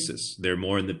homeostasis. They're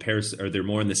more in the or they're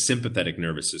more in the sympathetic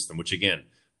nervous system, which again,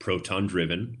 proton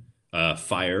driven,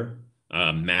 fire,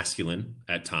 masculine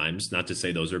at times. Not to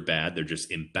say those are bad, they're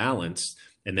just imbalanced.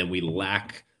 And then we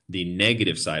lack the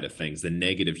negative side of things, the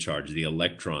negative charge, the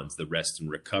electrons, the rest and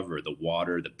recover, the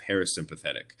water, the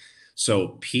parasympathetic.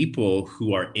 So people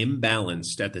who are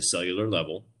imbalanced at the cellular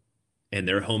level and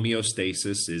their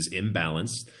homeostasis is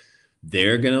imbalanced,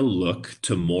 they're going to look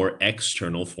to more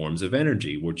external forms of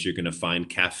energy, which you're going to find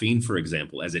caffeine, for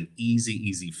example, as an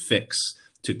easy fix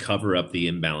to cover up the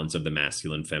imbalance of the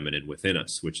masculine feminine within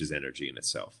us, which is energy in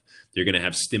itself. You're going to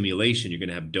have stimulation. You're going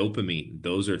to have dopamine.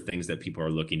 Those are things that people are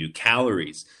looking to.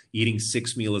 Calories, eating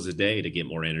 6 meals a day to get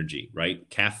more energy, right?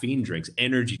 Caffeine drinks,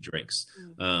 energy drinks,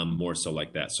 more so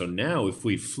like that. So now if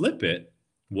we flip it,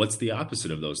 what's the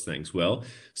opposite of those things? Well,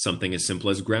 something as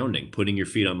simple as grounding, putting your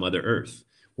feet on Mother Earth.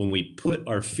 When we put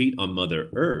our feet on Mother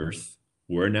Earth,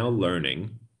 we're now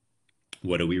learning,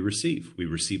 what do we receive? We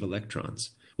receive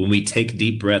electrons. When we take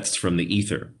deep breaths from the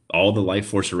ether, all the life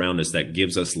force around us that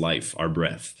gives us life, our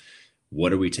breath,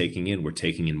 what are we taking in? We're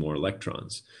taking in more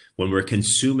electrons. When we're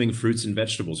consuming fruits and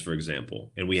vegetables, for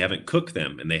example, and we haven't cooked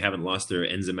them and they haven't lost their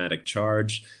enzymatic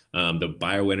charge, the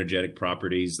bioenergetic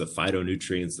properties, the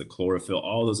phytonutrients, the chlorophyll,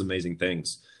 all those amazing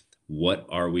things, what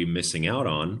are we missing out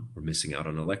on? We're missing out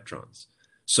on electrons.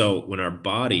 So when our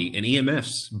body and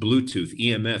EMFs, Bluetooth,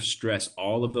 EMF, stress,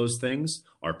 all of those things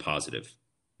are positive.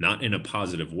 Not in a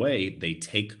positive way, they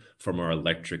take from our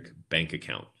electric bank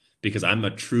account. Because I'm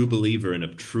a true believer and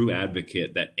a true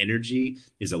advocate that energy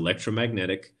is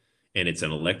electromagnetic and it's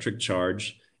an electric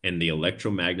charge, and the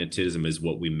electromagnetism is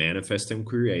what we manifest and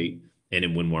create.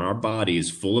 And when our body is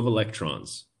full of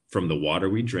electrons from the water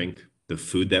we drink, the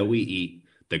food that we eat,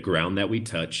 the ground that we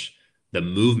touch, the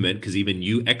movement, because even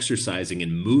you exercising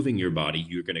and moving your body,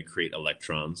 you're going to create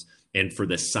electrons. And for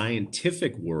the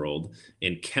scientific world,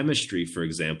 in chemistry, for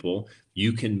example,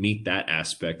 you can meet that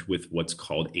aspect with what's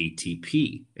called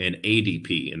ATP and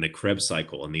ADP and the Krebs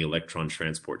cycle and the electron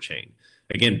transport chain.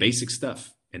 Again, basic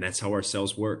stuff. And that's how our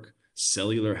cells work.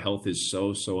 Cellular health is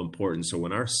so important. So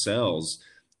when our cells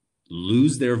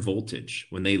lose their voltage,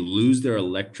 when they lose their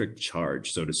electric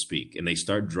charge, so to speak, and they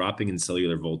start dropping in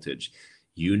cellular voltage,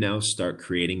 you now start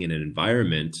creating an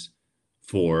environment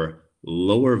for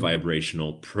lower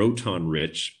vibrational,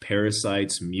 proton-rich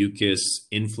parasites, mucus,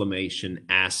 inflammation,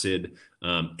 acid,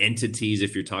 entities,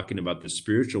 if you're talking about the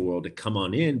spiritual world, to come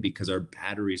on in because our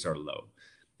batteries are low.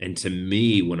 And to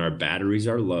me, when our batteries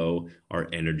are low, our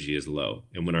energy is low.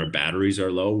 And when our batteries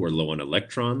are low, we're low on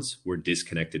electrons, we're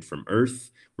disconnected from Earth,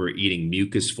 we're eating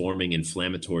mucus-forming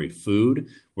inflammatory food,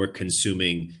 we're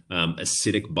consuming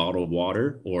acidic bottled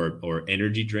water or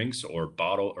energy drinks or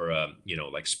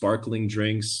like sparkling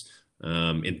drinks,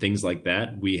 and things like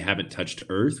that. We haven't touched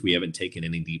Earth. We haven't taken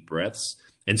any deep breaths.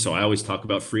 And so I always talk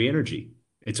about free energy.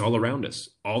 It's all around us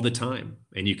all the time.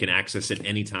 And you can access it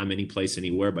anytime, any place,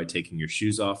 anywhere by taking your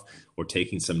shoes off or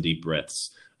taking some deep breaths.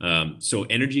 So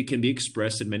energy can be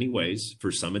expressed in many ways.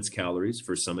 For some, it's calories.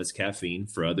 For some, it's caffeine.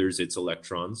 For others, it's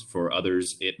electrons. For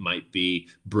others, it might be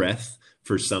breath.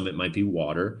 For some, it might be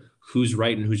water. Who's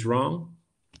right and who's wrong?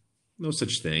 No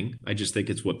such thing. I just think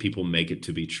it's what people make it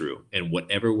to be true and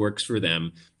whatever works for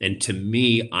them. And to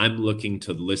me, I'm looking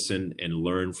to listen and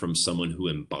learn from someone who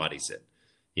embodies it.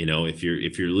 You know, if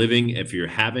you're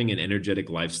having an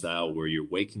energetic lifestyle where you're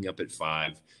waking up at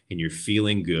 5 and you're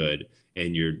feeling good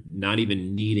and you're not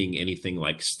even needing anything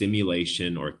like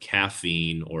stimulation or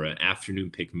caffeine or an afternoon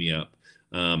pick-me-up,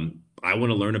 I want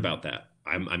to learn about that.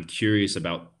 I'm curious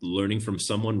about learning from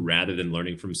someone rather than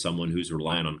learning from someone who's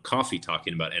relying on coffee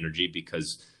talking about energy,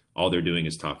 because all they're doing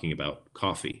is talking about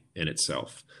coffee in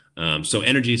itself. So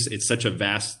energy, it's such a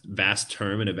vast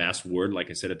term and a vast word, like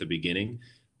I said at the beginning,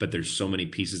 but there's so many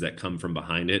pieces that come from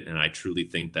behind it. And I truly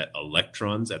think that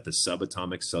electrons at the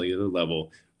subatomic cellular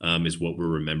level is what we're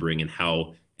remembering, and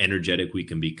how energetic we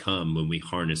can become when we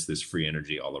harness this free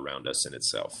energy all around us in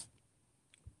itself.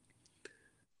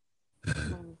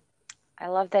 I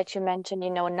love that you mentioned,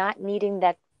 not needing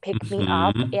that pick me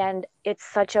up. And it's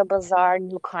such a bizarre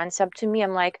new concept to me.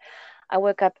 I'm like, I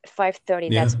wake up at 5:30.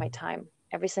 Yeah. That's my time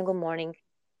every single morning.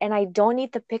 and I don't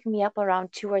need to pick me up around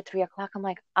 2 or 3 o'clock. I'm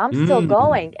like, I'm still Mm.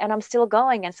 going, and I'm still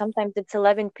going. And sometimes it's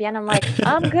 11 p.m. I'm like,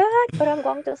 I'm good, but I'm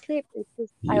going to sleep. It's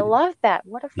just, I Yeah. love that.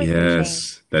 What a freaking change.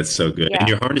 Yes, that's so good. And Yeah.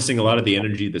 you're harnessing a lot of the So,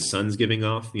 energy the sun's giving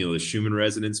off, the Schumann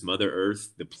resonance, Mother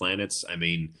Earth, the planets. I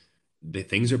mean, the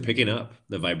things are picking up,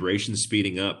 the vibration's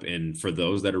speeding up. And for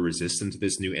those that are resistant to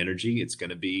this new energy,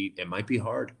 it might be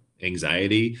hard.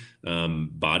 Anxiety,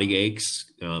 body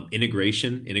aches,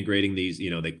 integrating these,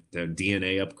 the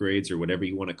DNA upgrades or whatever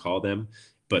you want to call them.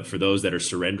 But for those that are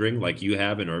surrendering, like you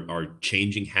have, and are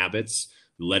changing habits,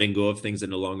 letting go of things that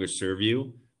no longer serve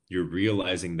you, you're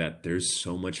realizing that there's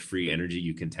so much free energy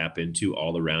you can tap into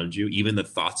all around you. Even the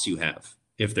thoughts you have,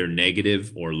 if they're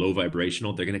negative or low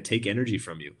vibrational, they're going to take energy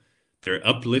from you. They're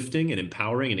uplifting and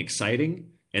empowering and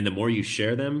exciting. And the more you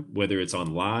share them, whether it's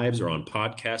on lives or on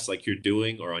podcasts like you're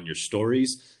doing or on your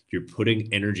stories, you're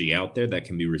putting energy out there that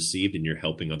can be received, and you're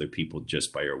helping other people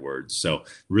just by your words. So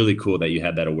really cool that you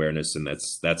had that awareness, and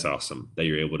that's awesome that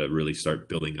you're able to really start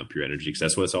building up your energy, because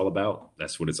that's what it's all about.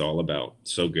 That's what it's all about.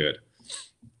 So good.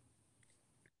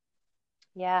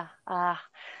 yeah.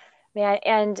 Man,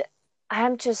 and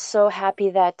I'm just so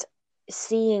happy that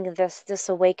seeing this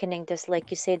awakening, this,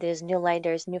 like you say, there's new light,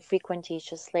 there's new frequencies,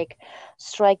 just like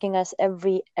striking us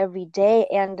every day.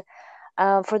 And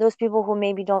for those people who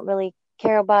maybe don't really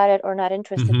care about it or not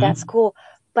interested, that's Hmm. cool.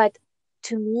 But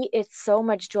to me, it's so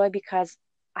much joy because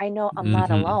I know I'm not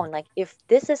Hmm. alone. Like, if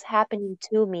this is happening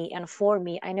to me and for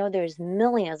me, I know there's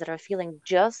millions that are feeling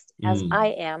just as I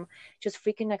Mm. am, just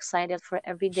freaking excited for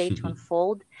every day to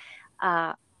unfold.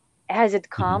 Uh, as it Mhm.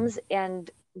 comes, and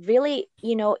really,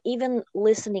 even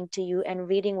listening to you and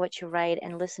reading what you write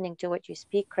and listening to what you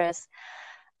speak, Chris,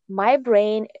 my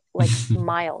brain like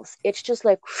smiles. It's just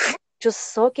like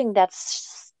just soaking that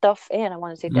stuff in. I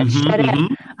want to say that Hmm. shit in.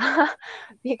 Hmm.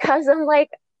 Because I'm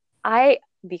like, I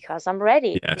because I'm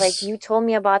ready. Like, Yes. you told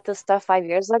me about this stuff 5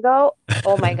 years ago.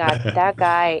 Oh my God, that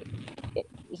guy,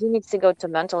 he needs to go to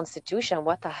mental institution.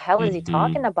 What the hell is he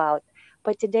talking Hmm. about?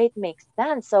 But today it makes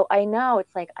sense. So I know,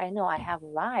 it's like, I know I have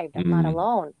arrived. I'm not Mm.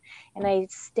 alone. And I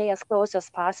stay as close as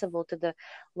possible to the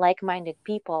like-minded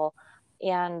people,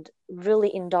 and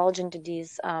really indulge into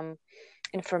these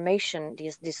information,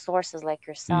 these sources like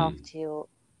yourself, Mm.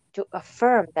 to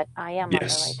affirm that I am on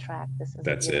the right Yes. track. This is a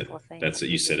That's it. beautiful thing. That's it.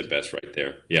 You said it best right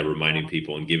there. Yeah, Yeah. reminding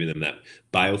people and giving them that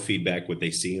biofeedback, what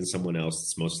they see in someone else,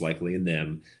 it's most likely in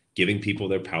them, giving people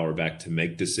their power back to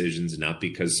make decisions, not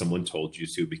because someone told you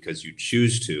to, because you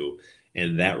choose to.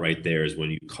 And that right there is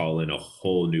when you call in a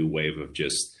whole new wave of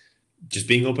just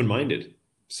being open-minded.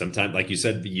 Sometimes, like you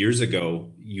said, years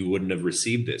ago, you wouldn't have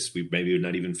received this. We maybe would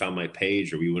not even found my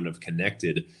page, or we wouldn't have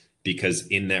connected, because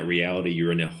in that reality,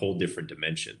 you're in a whole different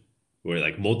dimension. We're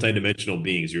like multidimensional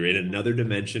beings. You're in another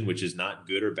dimension, which is not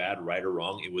good or bad, right or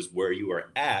wrong. It was where you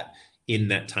are at in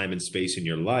that time and space in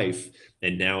your life.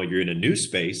 And now you're in a new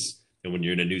space. And when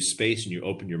you're in a new space and you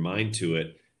open your mind to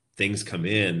it, things come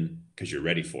in because you're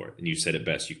ready for it. And you said it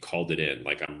best. You called it in.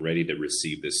 Like, I'm ready to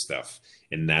receive this stuff.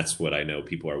 And that's what I know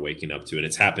people are waking up to. And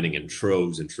it's happening in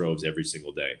troves and troves every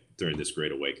single day during this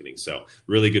great awakening. So,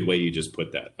 really good way you just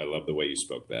put that. I love the way you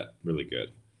spoke that. Really good.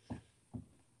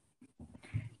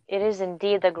 It is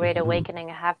indeed the Great Hmm. Awakening.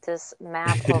 I have this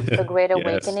map of the Great Yes.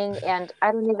 Awakening, and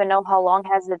I don't even know how long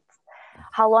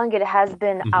it has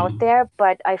been out Hmm. there,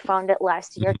 but I found it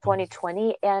last year,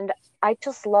 2020, and I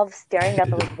just love staring at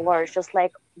those boards, just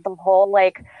like the whole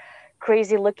like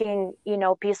crazy looking,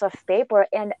 piece of paper,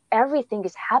 and everything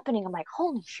is happening. I'm like,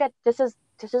 holy shit, this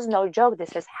is no joke.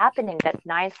 This is happening. That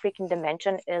ninth freaking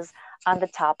dimension is on the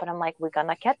top, and I'm like, we're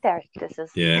gonna get there. This is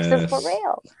for Yes.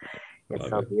 real. I It's love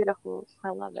so it. beautiful. I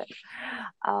love it.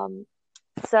 Um,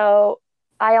 so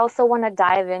I also want to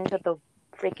dive into the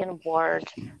freaking word,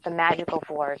 the magical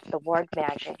word, the word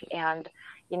magic. And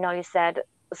you said,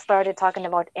 started talking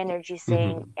about energy,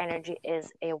 saying Hmm. energy is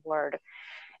a word.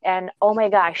 And oh my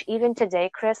gosh, even today,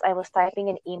 Chris, I was typing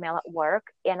an email at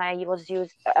work, and I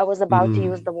was about to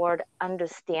use Mm. the word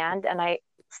understand, and I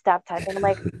stopped typing. I'm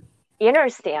like, inner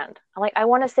stand. I'm like, I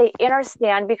want to say inner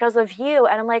stand because of you.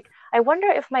 And I'm like, I wonder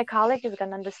if my colleague is going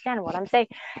to understand what I'm saying.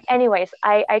 Anyways,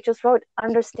 I just wrote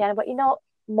understand. But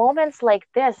moments like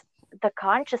this, the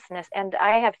consciousness, and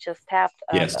I have just tapped,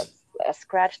 Yes.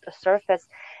 scratched the surface.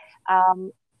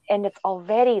 Um, and it's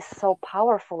already so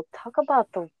powerful. Talk about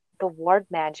the word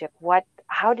magic.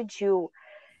 How did you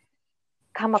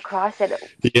come across it? What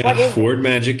Yeah, is it? word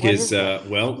magic What is is this?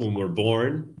 well, when we're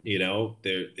born,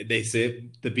 they say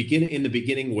the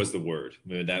beginning was the word.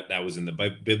 I mean, that was in the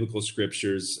biblical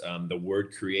scriptures. The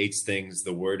word creates things.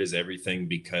 The word is everything,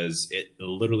 because it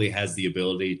literally has the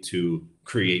ability to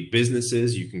create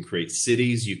businesses, you can create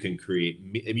cities,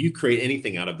 you create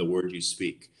anything out of the word you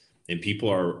speak. And people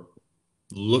are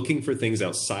looking for things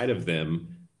outside of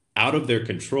them, out of their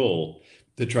control,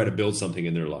 to try to build something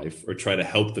in their life or try to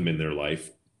help them in their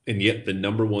life. And yet the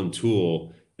number one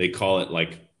tool, they call it,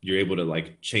 like, you're able to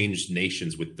like change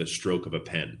nations with the stroke of a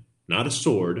pen, not a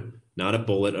sword, not a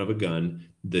bullet of a gun,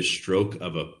 the stroke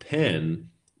of a pen,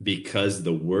 because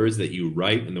the words that you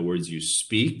write and the words you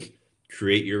speak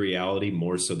create your reality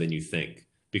more so than you think.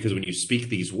 Because when you speak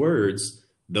these words,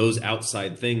 those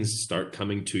outside things start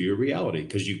coming to your reality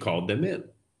because you called them in.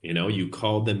 You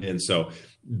called them in. So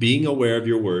being aware of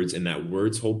your words, and that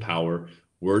words hold power,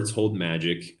 words hold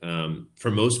magic.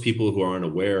 For most people who are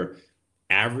unaware,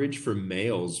 average for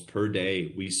males per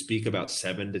day, we speak about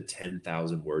 7,000 to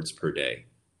 10,000 words per day.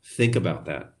 Think about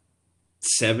that.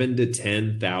 7,000 to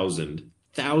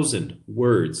 10,000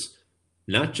 words,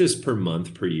 not just per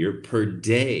month, per year, per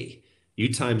day.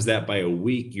 You times that by a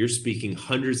week, you're speaking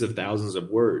hundreds of thousands of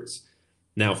words.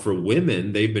 Now, for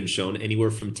women, they've been shown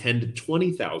anywhere from 10 to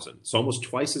 20,000. So almost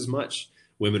twice as much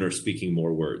women are speaking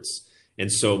more words.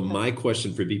 And so my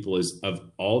question for people is, of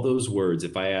all those words,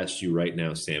 if I asked you right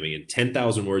now, Sammy, in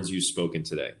 10,000 words you've spoken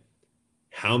today,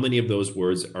 how many of those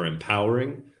words are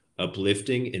empowering,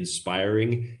 uplifting,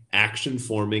 inspiring, action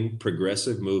forming,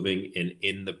 progressive moving, and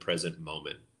in the present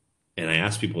moment? And I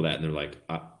ask people that, and they're like,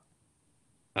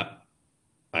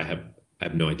 I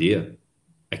have no idea.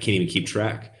 I can't even keep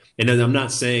track. And then I'm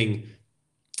not saying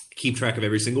keep track of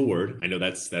every single word. I know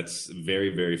that's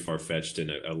very, very far-fetched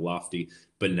and a lofty,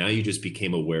 but now you just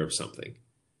became aware of something.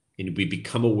 And we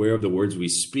become aware of the words we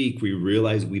speak. We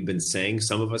realize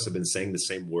some of us have been saying the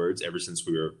same words ever since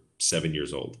we were 7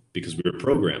 years old, because we were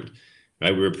programmed,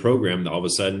 right? We were programmed. All of a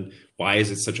sudden, why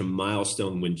is it such a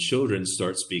milestone when children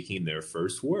start speaking their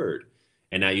first word?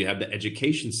 And now you have the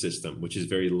education system, which is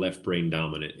very left brain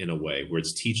dominant in a way, where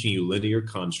it's teaching you linear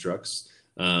constructs,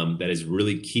 that is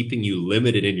really keeping you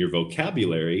limited in your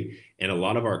vocabulary. And a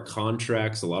lot of our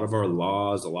contracts, a lot of our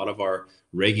laws, a lot of our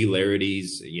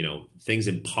regularities, things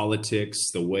in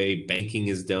politics, the way banking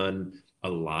is done, a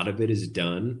lot of it is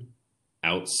done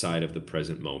outside of the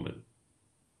present moment.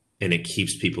 And it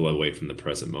keeps people away from the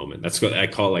present moment. That's what I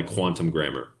call like quantum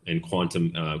grammar and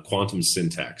quantum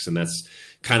syntax. And that's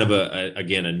kind of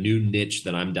again, a new niche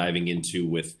that I'm diving into,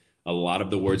 with a lot of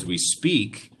the words we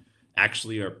speak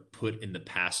actually are put in the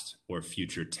past or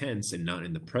future tense and not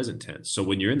in the present tense. So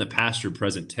when you're in the past or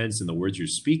present tense and the words you're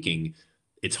speaking,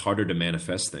 it's harder to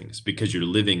manifest things because you're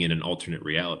living in an alternate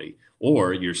reality,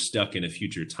 or you're stuck in a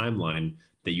future timeline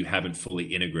that you haven't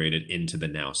fully integrated into the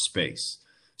now space.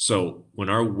 So when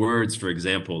our words, for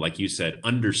example, like you said,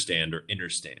 understand or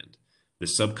understand, the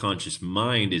subconscious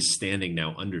mind is standing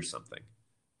now under something.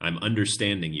 I'm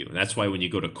understanding you. And that's why when you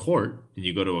go to court and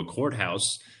you go to a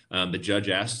courthouse,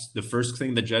 the first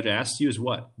thing the judge asks you is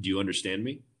what? Do you understand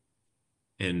me?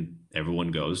 And everyone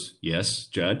goes, yes,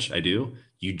 judge, I do.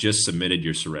 You just submitted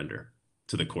your surrender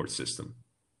to the court system.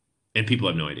 And people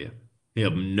have no idea. They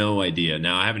have no idea.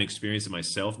 Now, I haven't experienced it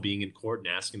myself being in court and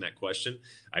asking that question.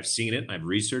 I've seen it. I've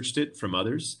researched it from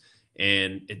others.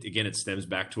 And it stems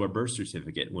back to our birth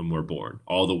certificate when we're born.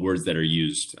 All the words that are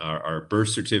used, our birth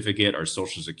certificate, our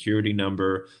social security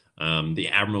number, the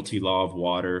Admiralty Law of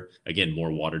Water. Again,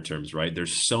 more water terms, right?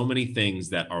 There's so many things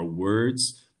that our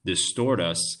words distort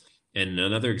us. And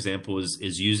another example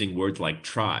is using words like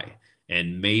try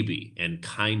and maybe and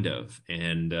kind of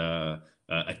and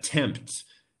attempt.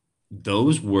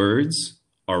 Those words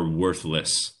are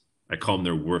worthless. I call them,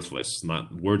 they're worthless,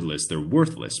 not wordless. They're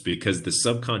worthless because the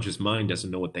subconscious mind doesn't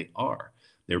know what they are.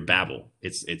 They're babble.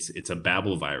 It's a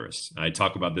babble virus. I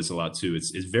talk about this a lot too.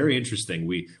 It's very interesting.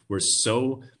 We're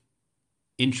so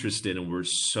interested and we're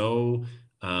so,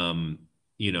 I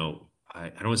don't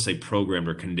want to say programmed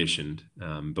or conditioned,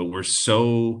 but we're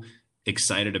so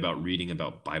excited about reading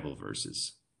about Bible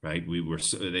verses, right?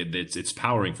 It's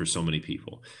powering for so many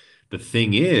people. The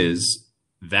thing is,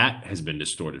 that has been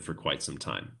distorted for quite some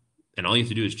time. And all you have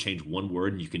to do is change one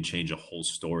word and you can change a whole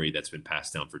story that's been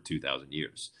passed down for 2,000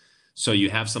 years. So you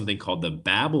have something called the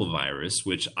Babel virus,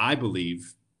 which I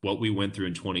believe what we went through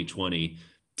in 2020,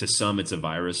 to some it's a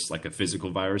virus, like a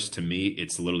physical virus. To me,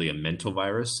 it's literally a mental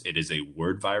virus. It is a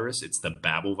word virus. It's the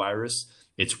Babel virus.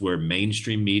 It's where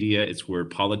mainstream media, it's where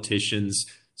politicians,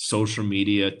 social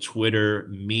media, Twitter,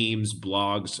 memes,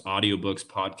 blogs, audiobooks,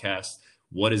 podcasts,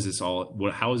 how is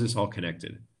this all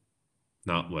connected?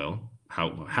 Not well.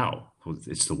 How?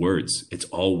 It's the words. It's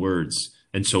all words.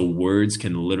 And so words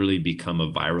can literally become a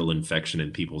viral infection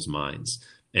in people's minds.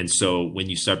 And so when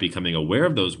you start becoming aware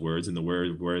of those words and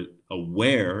we're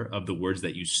aware of the words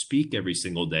that you speak every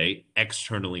single day,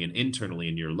 externally and internally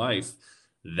in your life,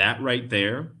 that right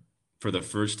there, for the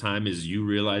first time, is you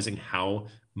realizing how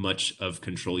much of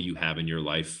control you have in your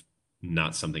life,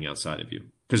 not something outside of you.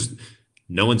 Because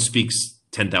no one speaks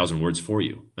 10,000 words for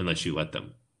you unless you let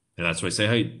them. And that's why I say,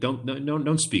 hey,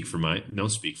 don't speak for don't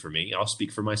speak for me. I'll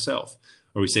speak for myself.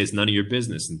 Or we say it's none of your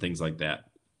business and things like that.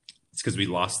 It's because we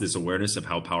lost this awareness of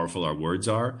how powerful our words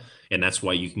are. And that's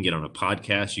why you can get on a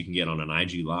podcast, you can get on an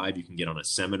IG Live, you can get on a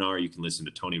seminar, you can listen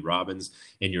to Tony Robbins,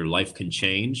 and your life can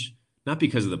change. Not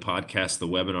because of the podcast, the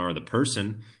webinar, or the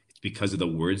person. It's because of the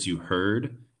words you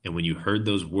heard. And when you heard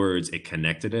those words, it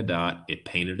connected a dot, it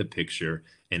painted a picture,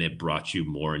 and it brought you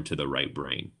more into the right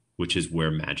brain, which is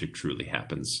where magic truly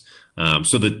happens.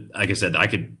 So that, like I said, I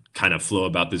could kind of flow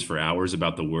about this for hours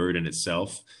about the word in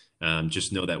itself.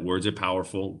 Just know that words are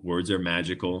powerful. Words are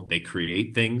magical. They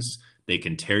create things. They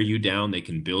can tear you down. They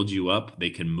can build you up.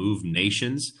 They can move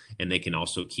nations, and they can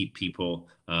also keep people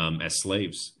as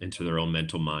slaves into their own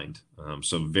mental mind.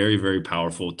 So very, very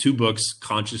powerful. 2 books,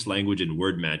 Conscious Language and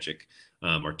Word Magic,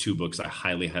 are 2 books I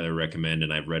highly, highly recommend.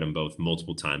 And I've read them both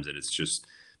multiple times. And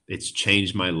it's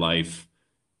changed my life,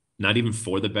 not even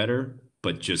for the better,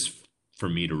 but just for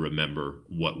me to remember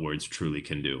what words truly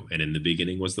can do. And in the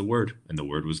beginning was the Word, and the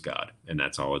Word was God, and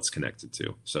that's all it's connected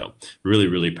to. So really,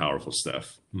 really powerful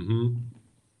stuff. Mm-hmm.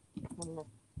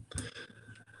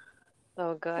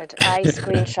 So good. I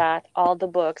screenshot all the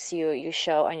books you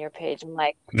show on your page. I'm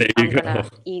like, There you I'm go. gonna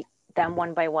eat them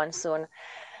one by one soon.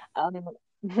 Um,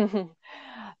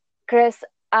 Chris,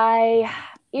 when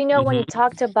you Mm-hmm.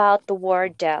 talked about the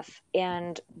word death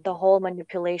and the whole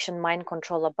manipulation, mind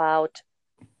control about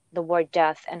the word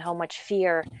death and how much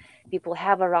fear people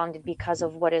have around it because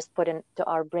of what is put into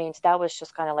our brains, that was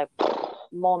just kind of like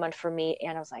moment for me.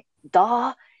 And I was like,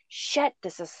 duh, shit,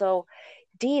 this is so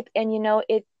deep. And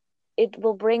it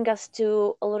will bring us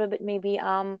to a little bit maybe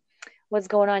what's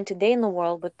going on today in the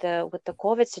world with the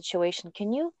COVID situation.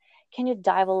 Can you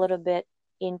dive a little bit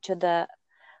into the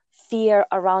fear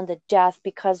around the death,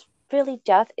 because really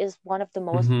death is one of the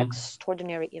most Mm-hmm.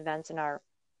 extraordinary events in our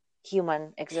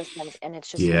human existence, and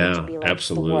it's just going to Yeah, be like the worst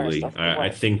absolutely. of the I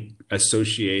worst. think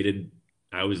associated,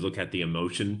 I always look at the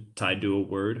emotion tied to a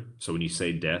word. So when you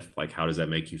say death, like how does that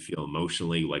make you feel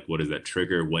emotionally? Like what does that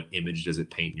trigger? What image does it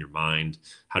paint in your mind?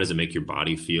 How does it make your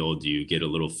body feel? Do you get a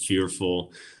little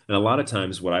fearful? And a lot of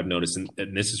times what I've noticed, and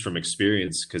this is from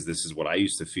experience, because this is what I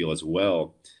used to feel as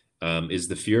well, is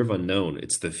the fear of unknown.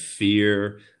 It's the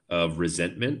fear of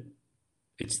resentment.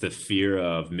 It's the fear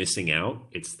of missing out.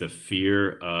 It's the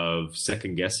fear of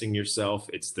second guessing yourself.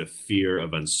 It's the fear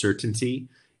of uncertainty.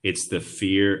 It's the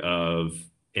fear of,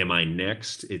 am I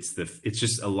next? It's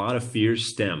just a lot of fears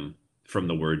stem from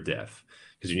the word death.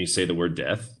 Because when you say the word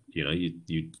death,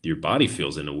 your body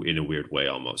feels in a weird way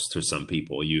almost to some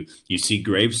people. You see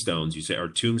gravestones, or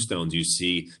tombstones, you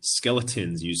see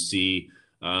skeletons, you see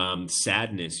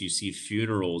sadness, you see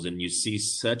funerals, and you see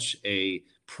such a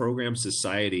programmed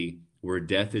society where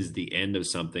death is the end of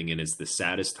something and it's the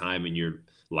saddest time, and your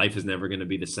life is never going to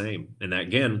be the same. And that,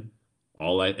 again,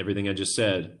 everything I just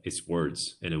said, it's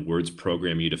words, and words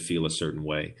program you to feel a certain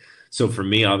way. So for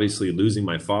me, obviously, losing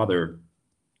my father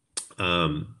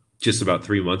just about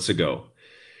 3 months ago,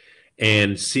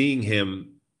 and seeing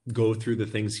him go through the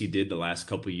things he did the last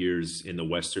couple of years in the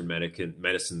Western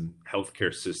medicine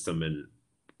healthcare system, and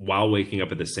while waking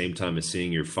up at the same time as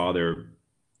seeing your father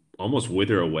almost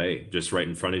wither away just right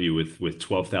in front of you with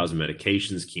 12,000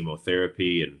 medications,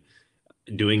 chemotherapy, and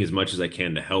doing as much as I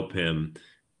can to help him.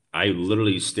 I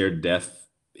literally stared death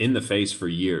in the face for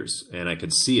years, and I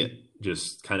could see it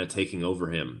just kind of taking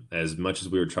over him. As much as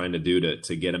we were trying to do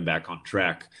to get him back on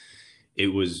track,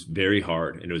 it was very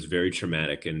hard, and it was very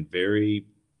traumatic and very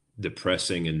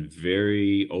depressing and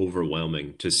very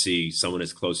overwhelming to see someone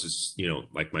as close as,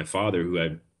 like my father, who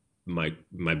had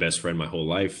my best friend my whole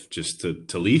life, just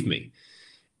to leave me.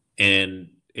 And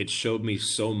it showed me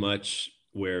so much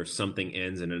where something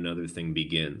ends and another thing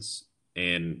begins.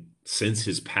 And since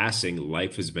his passing,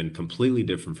 life has been completely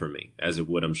different for me, as it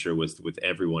would, I'm sure, with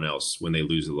everyone else when they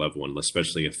lose a loved one,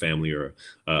 especially a family or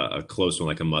a close one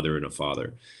like a mother and a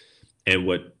father. And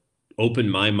what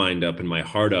opened my mind up and my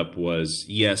heart up was,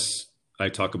 yes, I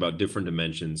talk about different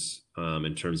dimensions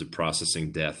in terms of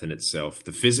processing death in itself.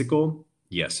 The physical,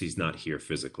 yes, he's not here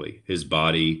physically. His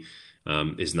body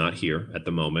is not here at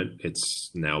the moment.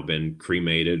 It's now been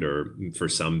cremated, or for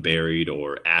some buried,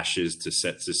 or ashes to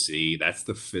set to sea. That's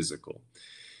the physical.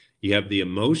 You have the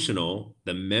emotional,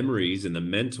 the memories, and the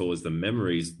mental is the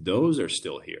memories. Those are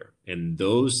still here. And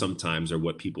those sometimes are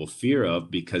what people fear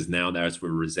of, because now that's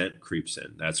where resent creeps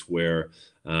in. That's where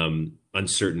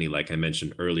uncertainty, like I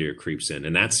mentioned earlier, creeps in.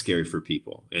 And that's scary for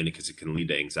people. And because it can lead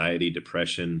to anxiety,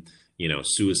 depression,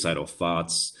 suicidal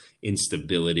thoughts,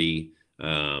 instability,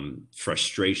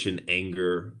 frustration,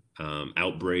 anger,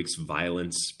 outbreaks,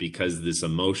 violence, because this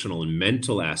emotional and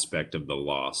mental aspect of the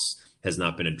loss has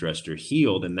not been addressed or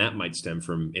healed. And that might stem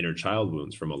from inner child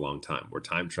wounds from a long time. We're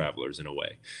time travelers in a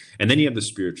way. And then you have the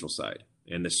spiritual side.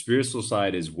 And the spiritual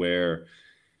side is where,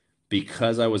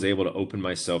 because I was able to open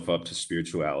myself up to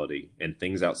spirituality and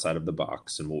things outside of the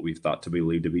box and what we've thought to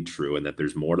believe to be true, and that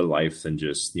there's more to life than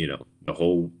just, the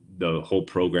whole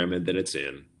program that it's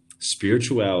in.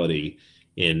 Spirituality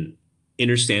in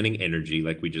understanding energy,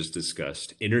 like we just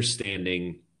discussed,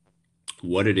 understanding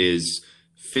what it is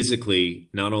physically,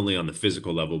 not only on the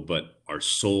physical level, but our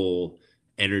soul,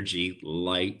 energy,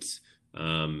 light,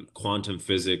 quantum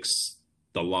physics,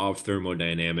 the law of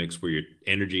thermodynamics, where your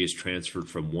energy is transferred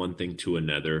from one thing to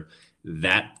another.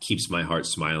 That keeps my heart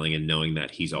smiling and knowing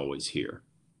that he's always here.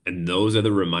 And those are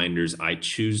the reminders I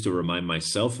choose to remind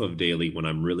myself of daily when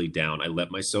I'm really down. I let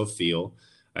myself feel,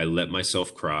 I let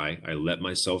myself cry, I let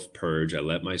myself purge, I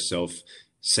let myself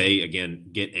say, again,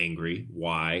 get angry.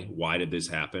 Why did this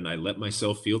happen? I let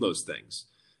myself feel those things.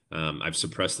 I've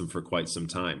suppressed them for quite some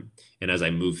time. And as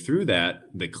I move through that,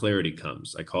 the clarity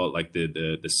comes. I call it like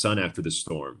the sun after the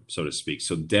storm, so to speak.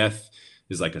 So death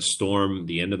is like a storm,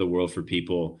 the end of the world for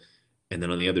people. And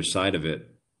then on the other side of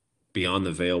it, beyond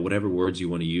the veil, whatever words you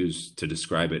want to use to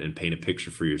describe it and paint a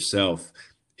picture for yourself,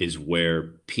 is where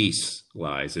peace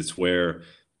lies. It's where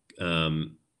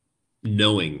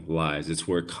knowing lies. It's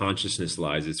where consciousness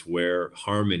lies. It's where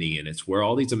harmony, and it's where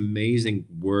all these amazing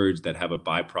words that have a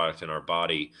byproduct in our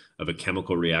body of a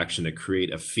chemical reaction to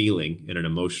create a feeling in an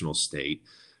emotional state.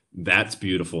 That's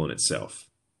beautiful in itself.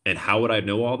 And how would I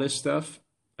know all this stuff?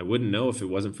 I wouldn't know if it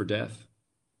wasn't for death.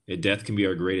 Death can be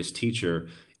our greatest teacher.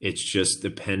 It's just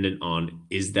dependent on,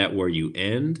 is that where you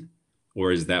end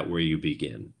or is that where you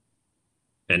begin?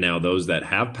 And now those that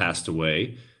have passed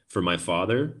away, for my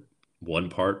father, one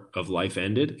part of life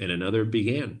ended and another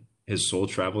began. His soul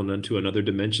traveled into another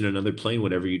dimension, another plane,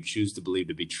 whatever you choose to believe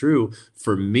to be true.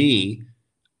 For me,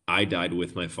 I died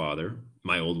with my father,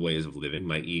 my old ways of living,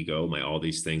 my ego, my all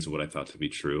these things of what I thought to be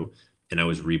true. And I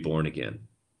was reborn again.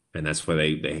 And that's what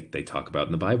they talk about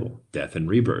in the Bible, death and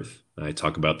rebirth. I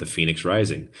talk about the phoenix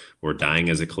rising. We're dying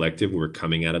as a collective. We're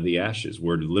coming out of the ashes.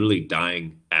 We're literally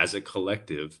dying as a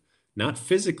collective, not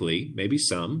physically, maybe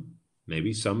some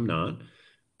not,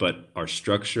 but our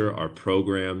structure, our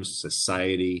programs,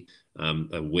 society,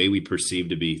 the way we perceive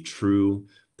to be true,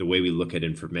 the way we look at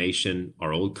information,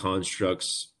 our old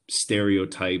constructs,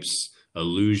 stereotypes,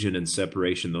 illusion and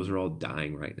separation, those are all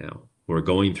dying right now. We're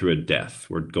going through a death.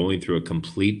 We're going through a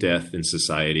complete death in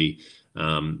society.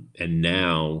 And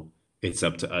now it's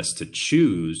up to us to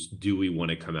choose, do we want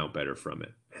to come out better from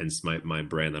it? Hence my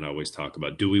brand that I always talk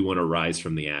about. Do we want to rise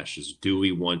from the ashes? Do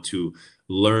we want to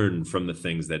learn from the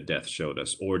things that death showed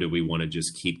us? Or do we want to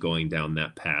just keep going down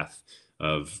that path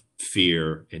of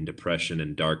fear and depression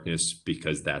and darkness,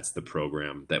 because that's the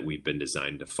program that we've been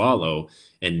designed to follow?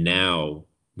 And now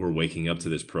we're waking up to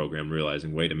this program,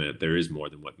 realizing, wait a minute, there is more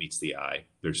than what meets the eye.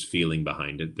 There's feeling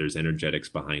behind it. There's energetics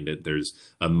behind it. There's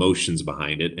emotions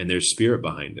behind it, and there's spirit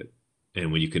behind it.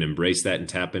 And when you can embrace that and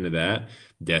tap into that,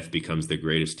 death becomes the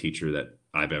greatest teacher that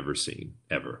I've ever seen,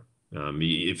 ever.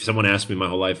 If someone asked me my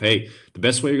whole life, hey, the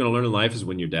best way you're going to learn in life is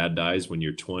when your dad dies, when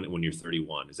you're 20, when you're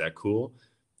 31. Is that cool?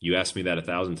 You ask me that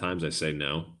 1,000 times, I say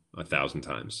no, 1,000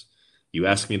 times. You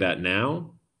ask me that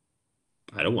now,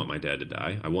 I don't want my dad to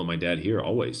die. I want my dad here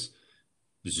always.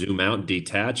 Zoom out,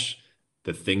 detach.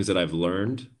 The things that I've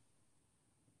learned,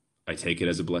 I take it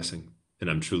as a blessing. And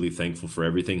I'm truly thankful for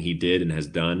everything he did and has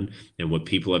done and what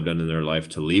people have done in their life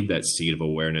to leave that seed of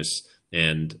awareness.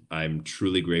 And I'm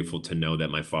truly grateful to know that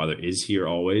my father is here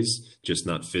always, just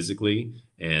not physically.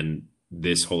 And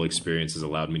this whole experience has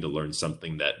allowed me to learn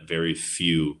something that very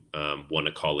few want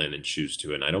to call in and choose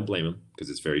to. And I don't blame them, because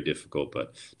it's very difficult.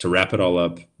 But to wrap it all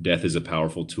up, death is a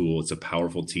powerful tool. It's a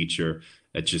powerful teacher.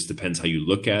 It just depends how you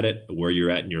look at it, where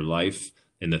you're at in your life,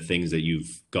 and the things that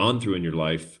you've gone through in your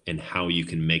life, and how you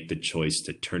can make the choice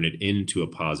to turn it into a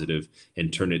positive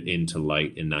and turn it into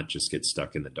light, and not just get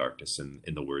stuck in the darkness and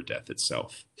in the word death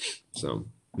itself. So,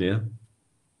 yeah.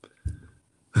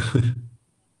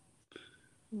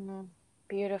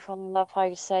 Beautiful. I love how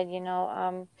you said,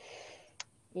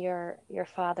 your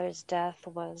father's death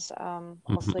was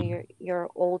also your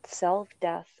old self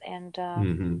death, and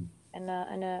Mm-hmm.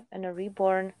 and a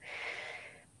reborn.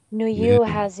 New Yeah. You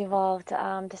has evolved.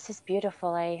 This is beautiful.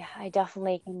 I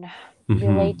definitely can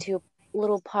relate Hmm. to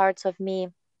little parts of me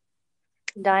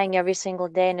dying every single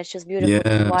day, and it's just beautiful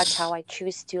to watch how Yes. I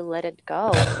choose to let it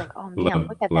go. It's like, oh man,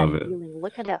 look at that Love it. feeling,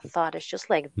 look at that thought. It's just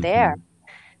like there.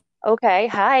 Hmm. Okay,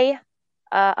 hi.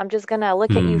 I'm just gonna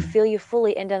look at you, Mm. feel you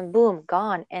fully, and then boom,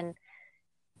 gone. And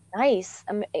nice.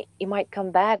 It might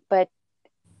come back, but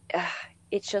uh,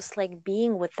 it's just like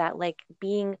being with that, like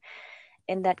being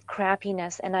in that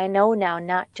crappiness. And I know now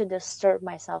not to disturb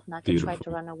myself, not to try to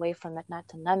Beautiful. run away from it, not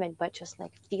to numb it, but just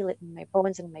like feel it in my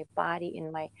bones, in my body,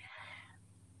 in my,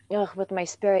 with my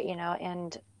spirit,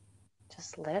 and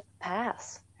just let it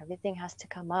pass. Everything has to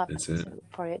come up That's it.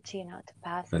 for it to, to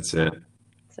pass That's it. itself.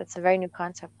 So it's a very new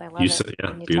concept. I You love it. said,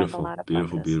 yeah, And you talk a beautiful, lot about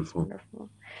beautiful, this. It's beautiful. wonderful.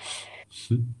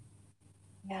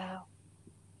 Yeah,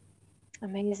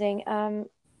 amazing.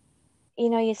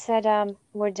 You said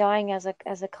we're dying as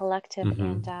a collective,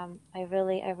 and Hmm. I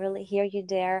really hear you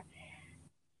there.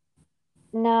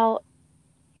 Now,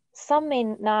 some may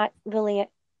not really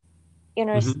Hmm.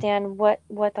 understand what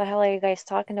the hell are you guys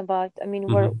talking about. I mean,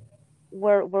 we're Hmm.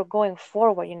 we're we're going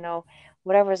forward,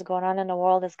 whatever is going on in the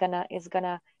world is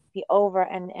gonna be over,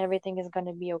 and everything is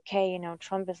gonna be okay.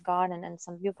 Trump is gone, and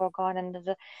some people are gone,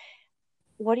 and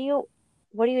what do you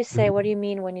what do you say? What do Hmm. you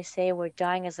mean when you say we're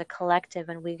dying as a collective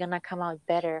and we're gonna come out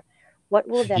better? What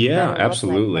will that Yeah, better look like for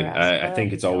absolutely. us? I What are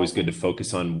think we it's always good to building?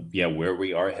 focus on, yeah, where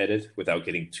we are headed without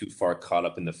getting too far caught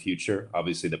up in the future.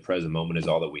 Obviously, the present moment is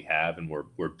all that we have, and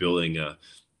we're building a,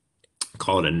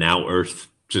 call it a now Earth,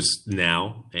 just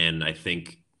now. And I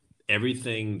think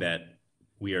everything that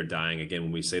we are dying, again,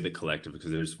 when we say the collective,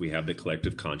 because we have the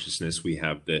collective consciousness, we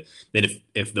have the, then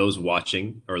if those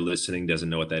watching or listening doesn't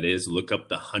know what that is, look up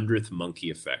the 100th monkey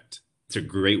effect. It's a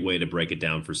great way to break it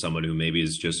down for someone who maybe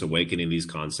is just awakening these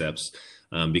concepts,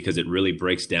 because it really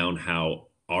breaks down how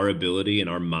our ability and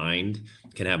our mind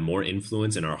can have more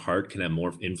influence, and our heart can have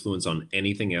more influence on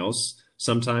anything else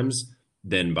sometimes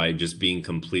than by just being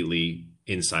completely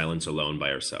in silence alone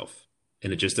by ourselves.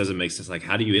 And it just doesn't make sense. Like,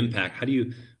 how do you impact? How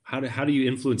do you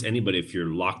influence anybody if you're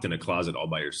locked in a closet all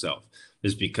by yourself?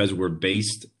 It's because we're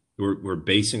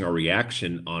basing our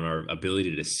reaction on our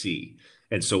ability to see.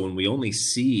 And so when we only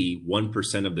see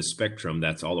 1% of the spectrum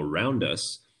that's all around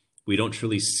us, we don't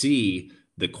truly see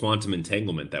the quantum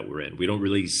entanglement that we're in. We don't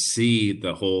really see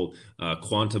the whole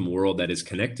quantum world that is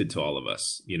connected to all of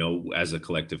us, as a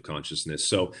collective consciousness.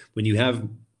 So when you have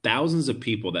thousands of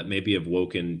people that maybe have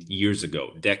woken years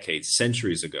ago, decades,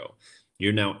 centuries ago,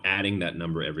 you're now adding that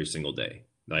number every single day.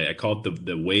 I call it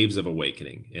the waves of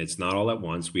awakening. It's not all at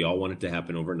once. We all want it to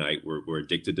happen overnight. We're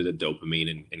addicted to the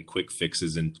dopamine and quick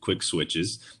fixes and quick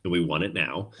switches, and we want it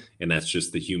now. And that's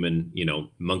just the human,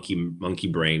 monkey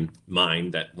brain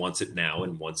mind that wants it now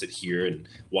and wants it here. And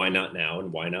why not now?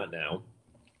 And why not now?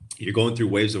 You're going through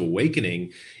waves of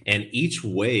awakening, and each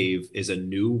wave is a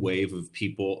new wave of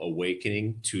people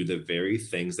awakening to the very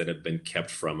things that have been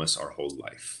kept from us our whole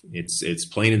life. It's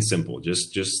plain and simple.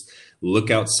 Just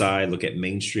look outside, look at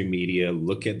mainstream media,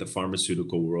 look at the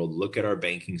pharmaceutical world, look at our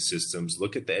banking systems,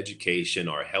 look at the education,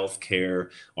 our healthcare,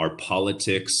 our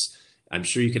politics. I'm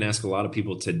sure you can ask a lot of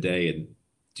people today, and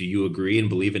do you agree and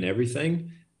believe in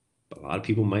everything? A lot of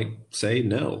people might say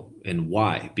no. And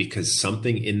why? Because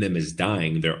something in them is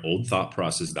dying, their old thought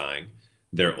process dying,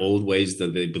 their old ways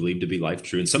that they believe to be life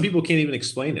true. And some people can't even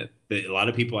explain it. A lot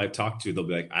of people I've talked to, they'll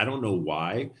be like, I don't know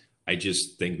why. I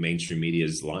just think mainstream media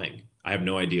is lying. I have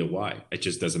no idea why. It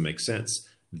just doesn't make sense.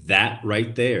 That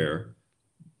right there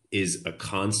is a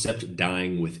concept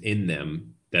dying within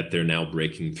them that they're now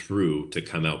breaking through to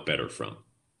come out better from.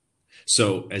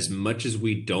 So, as much as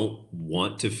we don't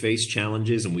want to face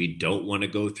challenges and we don't want to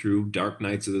go through dark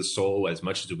nights of the soul, as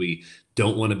much as we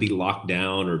don't want to be locked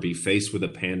down or be faced with a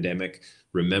pandemic,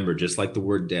 remember, just like the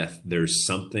word death, there's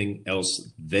something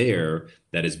else there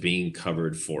that is being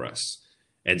covered for us.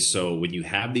 And so, when you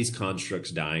have these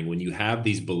constructs dying, when you have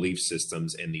these belief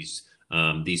systems and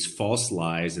these false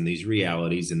lies and these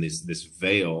realities and this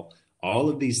veil, all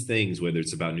of these things, whether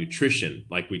it's about nutrition,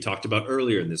 like we talked about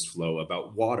earlier in this flow,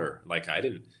 about water, like I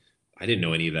didn't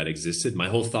know any of that existed. My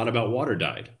whole thought about water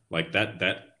died. Like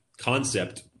that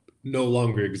concept no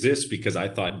longer exists because I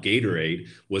thought Gatorade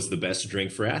was the best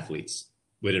drink for athletes,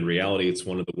 when in reality it's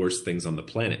one of the worst things on the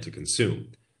planet to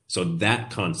consume. So that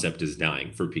concept is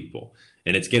dying for people.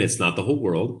 And it's not the whole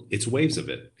world, it's waves of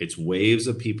it. It's waves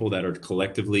of people that are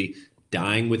collectively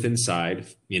dying with inside,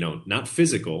 not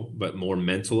physical, but more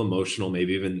mental, emotional,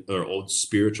 maybe even or old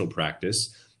spiritual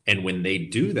practice. And when they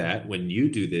do that, when you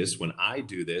do this, when I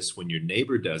do this, when your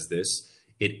neighbor does this,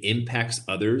 it impacts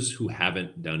others who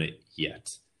haven't done it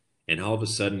yet. And all of a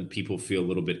sudden, people feel a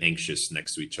little bit anxious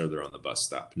next to each other on the bus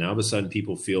stop. Now, all of a sudden,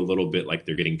 people feel a little bit like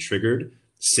they're getting triggered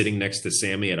sitting next to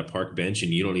Sammy at a park bench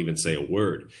and you don't even say a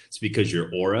word. It's because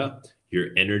your aura, your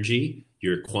energy,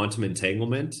 your quantum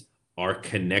entanglement, our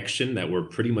connection that we're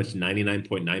pretty much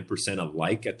 99.9%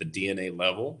 alike at the DNA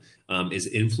level is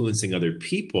influencing other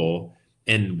people.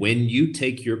 And when you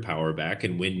take your power back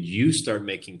and when you start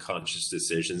making conscious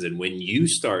decisions and when you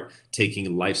start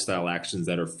taking lifestyle actions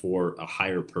that are for a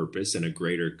higher purpose and a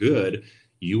greater good,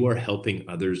 you are helping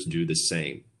others do the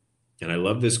same. And I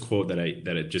love this quote that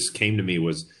it just came to me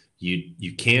was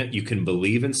you can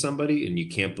believe in somebody and you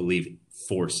can't believe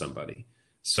for somebody.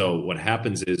 So what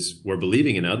happens is we're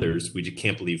believing in others, we just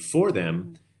can't believe for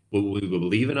them. But when we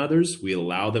believe in others, we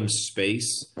allow them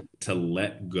space to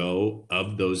let go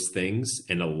of those things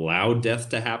and allow death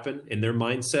to happen in their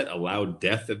mindset, allow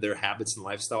death of their habits and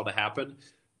lifestyle to happen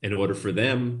in order for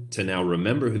them to now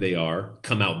remember who they are,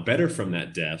 come out better from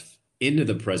that death into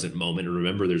the present moment and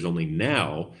remember there's only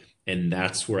now. And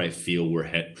that's where I feel we're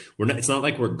not, it's not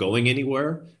like we're going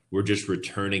anywhere. We're just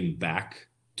returning back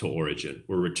to origin.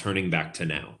 We're returning back to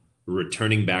now. We're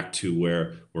returning back to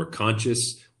where we're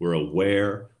conscious, we're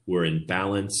aware, we're in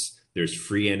balance. There's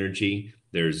free energy.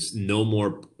 There's no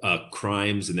more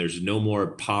crimes, and there's no more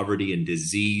poverty and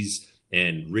disease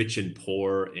and rich and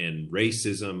poor and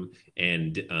racism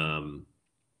and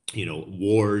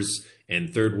wars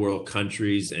and third world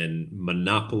countries and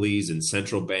monopolies and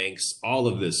central banks. All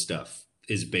of this stuff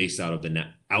is based out of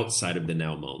outside of the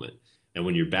now moment. And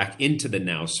when you're back into the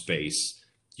now space,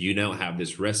 you now have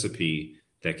this recipe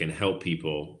that can help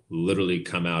people literally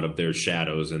come out of their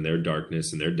shadows and their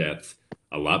darkness and their death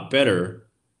a lot better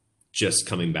just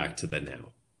coming back to the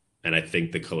now. And I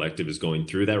think the collective is going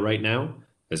through that right now.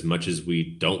 As much as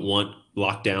we don't want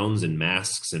lockdowns and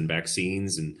masks and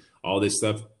vaccines and all this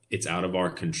stuff, it's out of our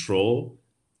control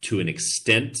to an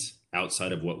extent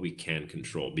outside of what we can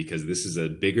control, because this is a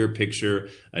bigger picture,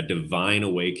 a divine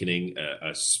awakening,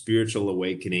 a spiritual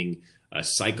awakening, a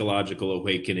psychological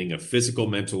awakening, a physical,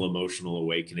 mental, emotional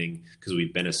awakening, because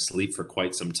we've been asleep for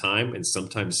quite some time. And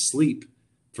sometimes sleep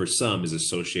for some is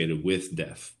associated with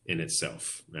death in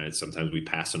itself. Right? Sometimes we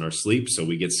pass in our sleep, so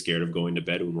we get scared of going to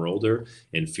bed when we're older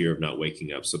and fear of not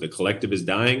waking up. So the collective is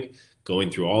dying, going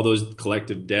through all those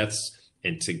collective deaths,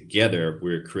 and together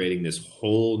we're creating this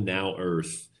whole now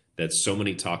earth that so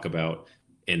many talk about,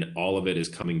 and all of it is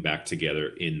coming back together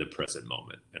in the present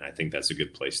moment. And I think that's a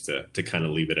good place to kind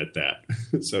of leave it at that,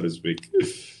 so to speak.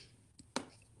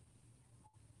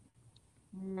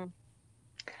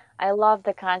 I love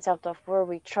the concept of we're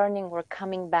returning, we're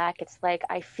coming back. It's like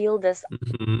I feel this.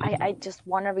 I just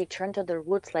want to return to the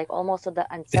roots, like almost to the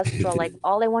ancestral. Like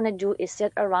all I want to do is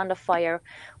sit around a fire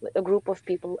with a group of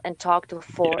people and talk to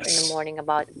 4 in the morning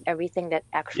about everything that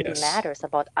actually matters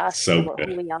about us, So about who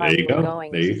good. we are, There where you we're go.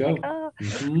 going. There It's you just go. like, oh,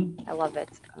 I love it.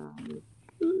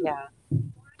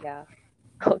 Yeah.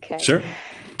 Okay. Sure.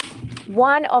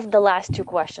 One of the last 2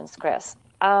 questions, Chris.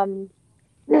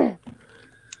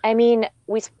 I mean,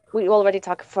 we already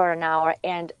talked for an hour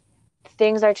and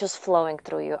things are just flowing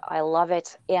through you. I love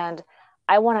it. And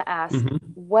I want to ask,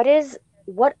 what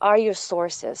are your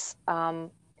sources?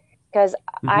 Because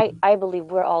I believe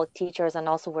we're all teachers and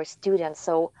also we're students.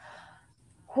 So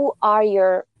who are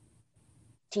your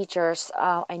teachers?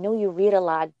 I know you read a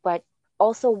lot, but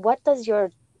also what does your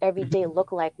everyday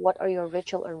look like? What are your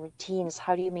ritual or routines?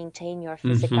 How do you maintain your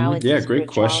physicality, Yeah, great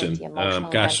spirituality, question. emotional,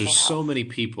 Gosh, mental there's so health? many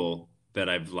people that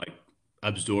I've like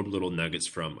absorbed little nuggets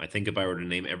from. I think if I were to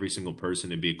name every single person,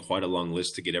 it'd be quite a long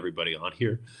list to get everybody on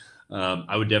here.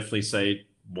 I would definitely say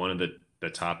one of the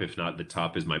top, if not the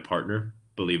top, is my partner.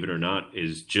 Believe it or not,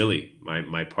 is Jilly,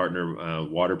 my partner,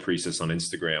 Water Priestess on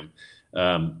Instagram.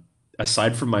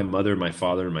 Aside from my mother, my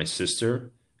father, and my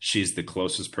sister, she's the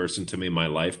closest person to me in my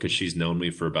life because she's known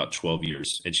me for about 12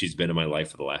 years and she's been in my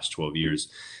life for the last 12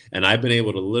 years. And I've been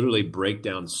able to literally break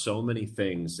down so many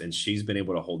things and she's been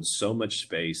able to hold so much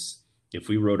space. If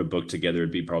we wrote a book together,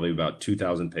 it'd be probably about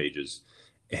 2,000 pages.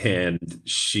 And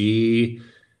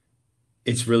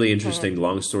it's really interesting.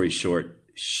 Long story short,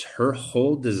 her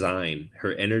whole design,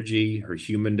 her energy, her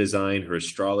human design, her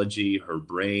astrology, her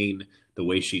brain, the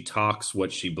way she talks,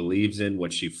 what she believes in,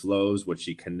 what she flows, what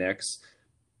she connects,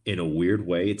 in a weird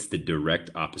way, it's the direct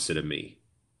opposite of me.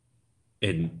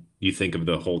 And you think of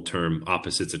the whole term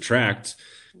opposites attract,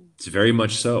 it's very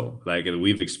much so. Like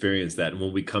we've experienced that. And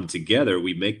when we come together,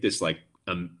 we make this like,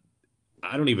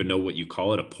 I don't even know what you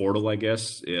call it, a portal, I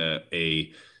guess,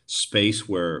 a space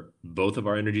where both of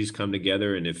our energies come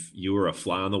together. And if you were a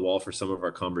fly on the wall for some of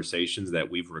our conversations that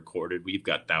we've recorded, we've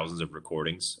got thousands of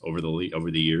recordings over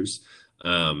the years.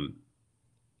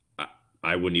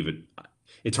 I wouldn't even,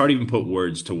 it's hard to even put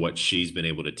words to what she's been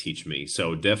able to teach me.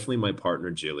 So definitely my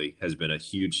partner, Jilly, has been a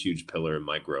huge, huge pillar in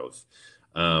my growth.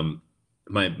 Um,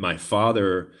 my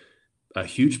father, a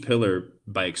huge pillar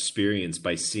by experience,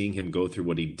 by seeing him go through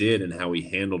what he did and how he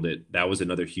handled it. That was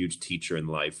another huge teacher in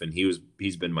life. And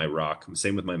he's been my rock.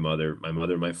 Same with my mother,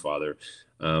 my father,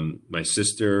 my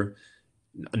sister,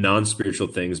 non-spiritual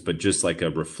things, but just like a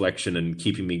reflection and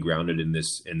keeping me grounded in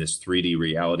this 3D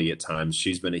reality at times.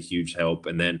 She's been a huge help.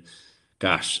 And then,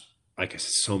 gosh, like I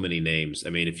said, so many names. I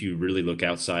mean, if you really look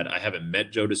outside, I haven't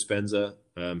met Joe Dispenza.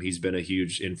 He's been a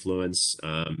huge influence.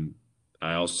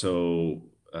 I also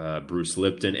Bruce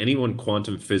Lipton, anyone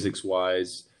quantum physics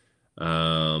wise.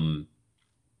 Um,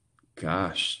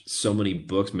 Gosh, so many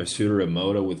books. Masaru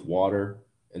Emoto with water,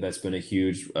 and that's been a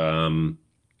huge. Then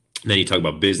you talk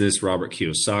about business, Robert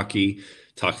Kiyosaki,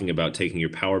 talking about taking your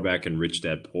power back and Rich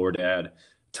Dad Poor Dad.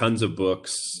 Tons of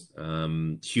books.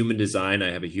 Human design.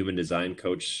 I have a human design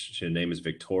coach. Her name is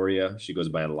Victoria. She goes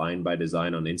by Align by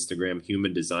Design on Instagram.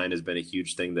 Human design has been a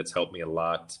huge thing that's helped me a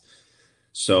lot.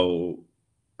 So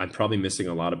I'm probably missing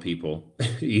a lot of people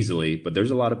easily, but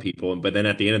there's a lot of people. But then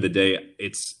at the end of the day,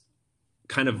 it's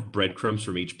kind of breadcrumbs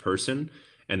from each person.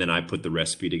 And then I put the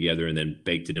recipe together and then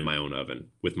baked it in my own oven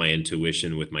with my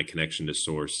intuition, with my connection to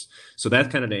source. So that's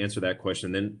kind of to answer that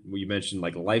question. Then you mentioned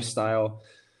like lifestyle.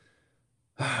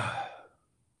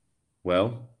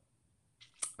 Well,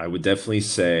 I would definitely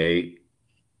say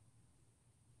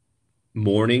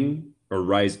morning or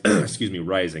rise, excuse me,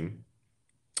 rising.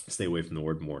 Stay away from the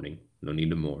word morning. No need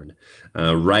to mourn.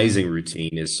 Rising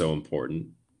routine is so important.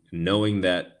 Knowing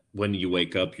that when you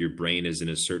wake up, your brain is in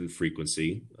a certain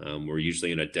frequency. We're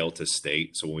usually in a delta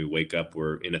state. So when we wake up,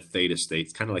 we're in a theta state.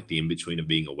 It's kind of like the in between of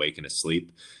being awake and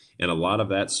asleep. And a lot of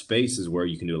that space is where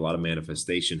you can do a lot of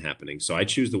manifestation happening. So I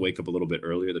choose to wake up a little bit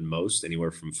earlier than most,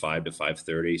 anywhere from 5 to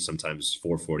 5:30, sometimes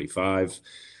 4:45.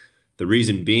 The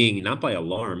reason being, not by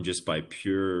alarm, just by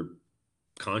pure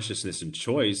consciousness and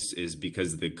choice, is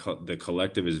because the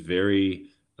collective is very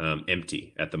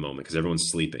empty at the moment because everyone's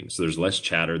sleeping. So there's less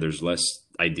chatter, there's less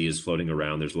ideas floating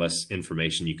around, there's less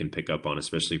information you can pick up on,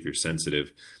 especially if you're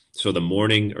sensitive. So the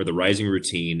morning or the rising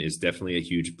routine is definitely a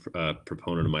huge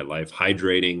proponent of my life.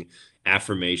 Hydrating,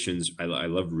 affirmations. I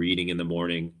love reading in the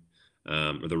morning,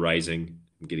 or the rising.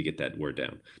 I'm going to get that word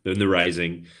down. Then the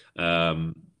rising.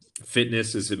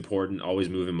 Fitness is important. Always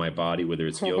moving my body, whether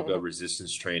it's yoga,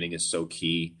 resistance training is so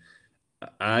key.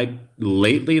 I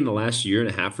lately in the last year and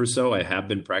a half or so, I have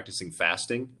been practicing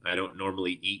fasting. I don't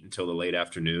normally eat until the late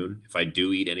afternoon. If I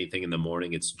do eat anything in the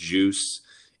morning, it's juice,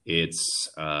 it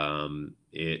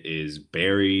is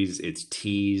berries, it's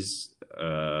teas.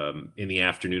 In the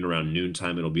afternoon around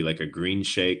noontime, it'll be like a green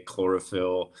shake,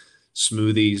 chlorophyll,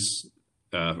 smoothies,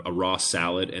 a raw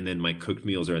salad, and then my cooked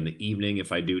meals are in the evening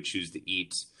if I do choose to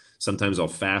eat. Sometimes I'll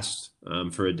fast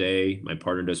for a day. My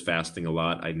partner does fasting a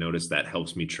lot. I notice that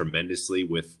helps me tremendously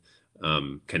with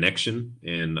connection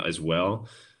and as well.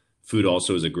 Food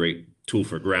also is a great tool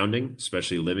for grounding,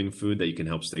 especially living food that you can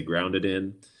help stay grounded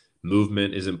in.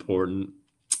 Movement is important.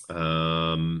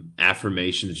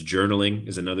 Affirmations, journaling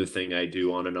is another thing I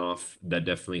do on and off that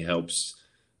definitely helps.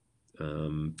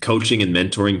 Coaching and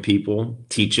mentoring people,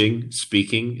 teaching,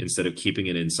 speaking instead of keeping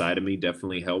it inside of me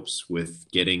definitely helps with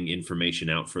getting information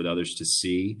out for the others to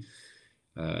see.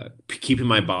 Keeping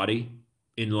my body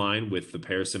in line with the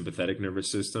parasympathetic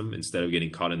nervous system instead of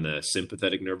getting caught in the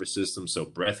sympathetic nervous system. So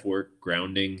breath work,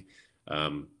 grounding,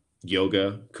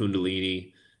 yoga,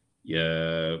 kundalini.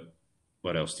 Yeah.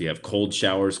 What else do you have? Cold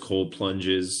showers, cold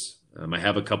plunges. I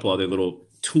have a couple other little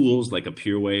tools like a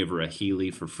Pure Wave or a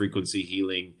Healy for frequency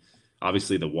healing.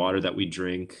 Obviously, the water that we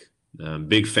drink.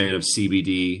 Big fan of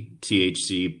CBD,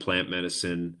 THC, plant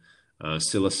medicine,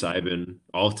 psilocybin,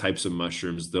 all types of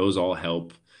mushrooms. Those all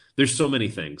help. There's so many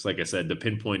things. Like I said, to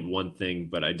pinpoint one thing,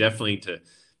 but to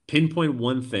pinpoint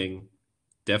one thing,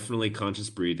 definitely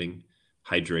conscious breathing,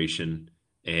 hydration,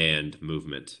 and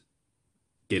movement.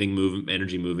 Getting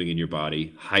energy moving in your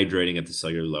body, hydrating at the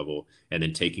cellular level, and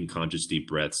then taking conscious deep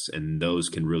breaths. And those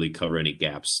can really cover any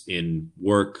gaps in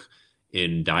work,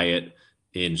 in diet,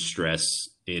 in stress,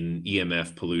 in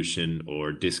EMF pollution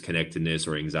or disconnectedness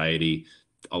or anxiety.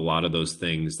 A lot of those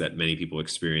things that many people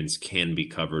experience can be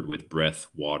covered with breath,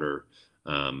 water,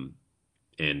 and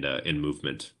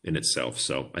movement in itself.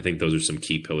 So I think those are some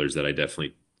key pillars that I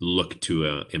definitely look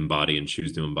to embody and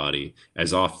choose to embody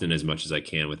as often as much as I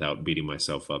can without beating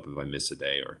myself up if I miss a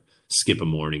day or skip a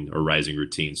morning or rising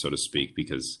routine, so to speak,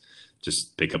 because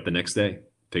just pick up the next day.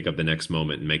 Pick up the next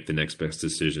moment and make the next best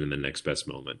decision in the next best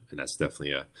moment. And that's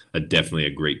definitely definitely a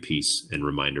great piece and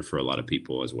reminder for a lot of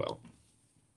people as well.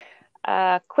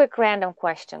 Quick random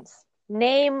questions.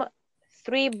 Name 3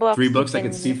 Three books you books I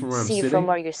can see can from where I'm see from sitting.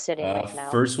 where you're sitting right now.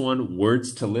 First one,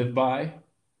 Words to Live By,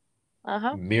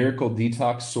 Uh-huh. Miracle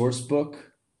Detox Source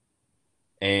Book,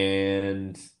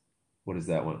 and what is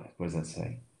that one? What does that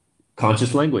say?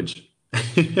 Conscious Language.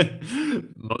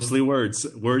 Mostly words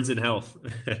and health.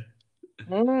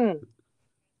 Mm,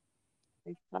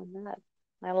 I love that.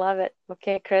 I love it.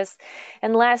 Okay, Chris.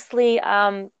 And lastly,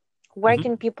 where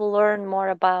can Mhm. people learn more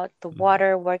about the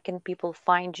water? Where can people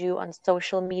find you on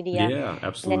social media? Yeah, And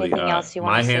absolutely. anything else you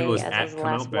want My to handle say is as at the Come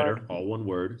last Out word? Better, all one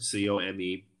word,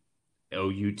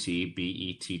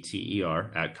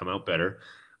 COMEOUTBETTER, at Come Out Better.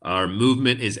 Our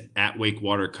movement is at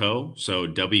Wakewater Co. So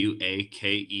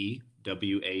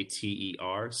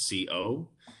WAKEWATERCO.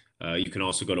 You can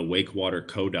also go to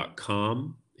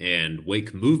wakewaterco.com and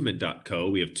wakemovement.co.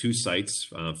 We have 2 sites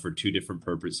for 2 different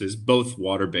purposes, both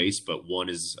water based, but one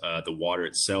is the water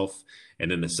itself. And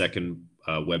then the second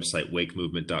website,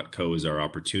 wakemovement.co, is our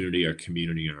opportunity, our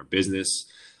community, and our business.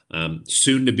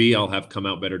 Soon to be, I'll have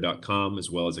comeoutbetter.com as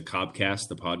well as a Cobcast,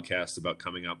 the podcast about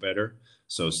coming out better.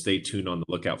 So stay tuned on the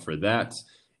lookout for that.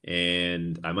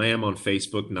 And I am on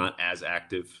Facebook, not as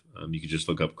active. You can just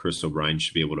look up Chris O'Brien,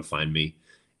 should be able to find me.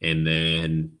 And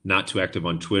then not too active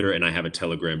on Twitter. And I have a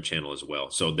Telegram channel as well.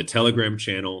 So the Telegram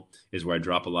channel is where I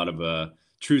drop a lot of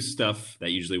truth stuff that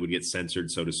usually would get censored,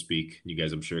 so to speak. You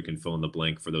guys, I'm sure, can fill in the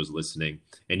blank for those listening.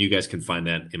 And you guys can find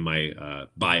that in my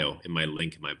bio, in my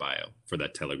link in my bio for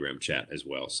that Telegram chat as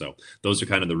well. So those are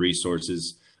kind of the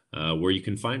resources where you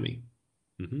can find me.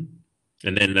 Mm-hmm.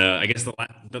 And then I guess the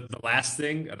last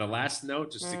thing, the last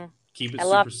note, just to keep it I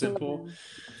love super simple. Telegram.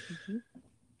 Hmm.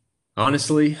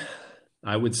 Honestly,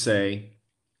 I would say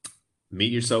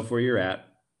meet yourself where you're at.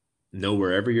 Know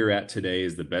wherever you're at today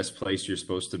is the best place you're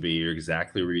supposed to be. You're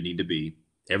exactly where you need to be.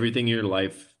 Everything in your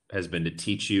life has been to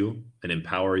teach you and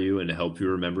empower you and to help you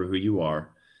remember who you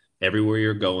are. Everywhere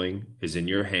you're going is in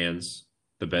your hands.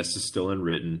 The best is still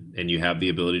unwritten, and you have the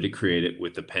ability to create it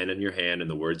with the pen in your hand and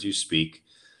the words you speak.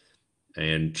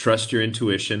 And trust your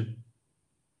intuition.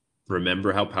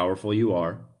 Remember how powerful you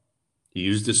are.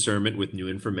 Use discernment with new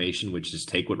information, which is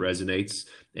take what resonates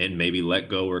and maybe let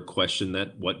go or question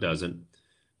that what doesn't.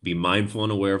 Be mindful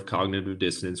and aware of cognitive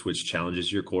dissonance, which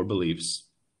challenges your core beliefs.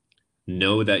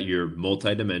 Know that you're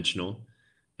multidimensional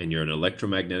and you're an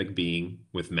electromagnetic being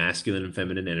with masculine and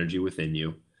feminine energy within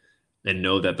you. And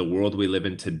know that the world we live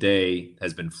in today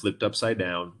has been flipped upside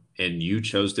down, and you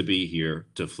chose to be here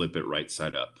to flip it right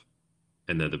side up.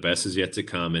 And that the best is yet to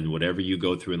come. And whatever you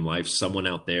go through in life, someone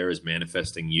out there is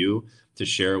manifesting you to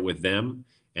share it with them.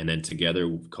 And then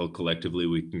together, collectively,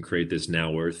 we can create this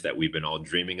now earth that we've been all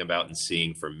dreaming about and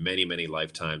seeing for many, many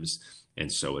lifetimes.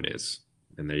 And so it is.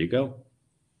 And there you go.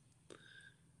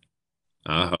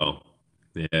 Oh,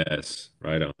 yes,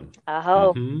 right on.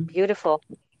 Oh, Mm-hmm. beautiful.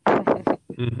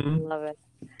 Mm-hmm. Love it.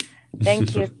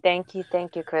 Thank you, thank you,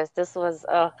 thank you, Chris. This was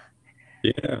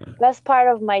Yeah. best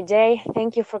part of my day.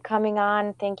 Thank you for coming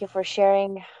on. Thank you for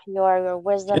sharing your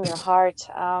wisdom, your Yes. heart.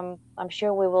 I'm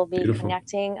sure we will be Beautiful.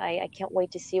 connecting. I can't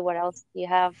wait to see what else you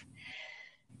have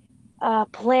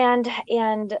planned,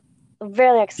 and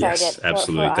very excited Yes, for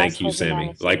absolutely. us, Thank you, for Sammy.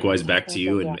 humanity. Likewise, back to Thank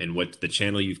you you again. and what the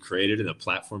channel you've created and the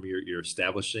platform you're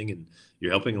establishing, and you're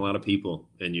helping a lot of people,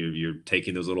 and you're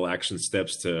taking those little action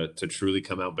steps to truly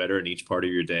come out better in each part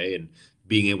of your day, and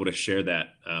being able to share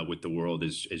that with the world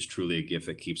is truly a gift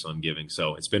that keeps on giving.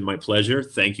 So it's been my pleasure.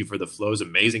 Thank you for the flows,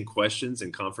 amazing questions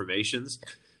and confirmations.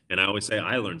 And I always say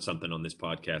I learned something on this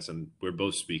podcast, and we're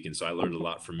both speaking. So I learned a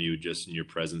lot from you just in your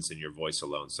presence and your voice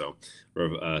alone. So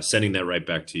we're sending that right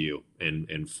back to you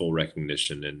in full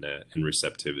recognition and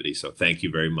receptivity. So thank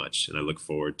you very much. And I look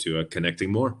forward to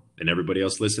connecting more. And everybody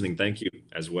else listening, thank you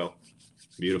as well.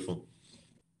 Beautiful.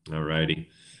 All righty.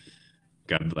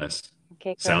 God bless.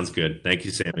 Okay, Sounds Chris. good. Thank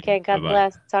you, Sammy. Okay, God Bye-bye.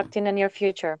 bless. Talk to you in the near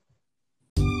future.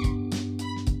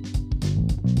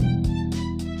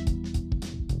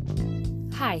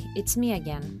 Hi, it's me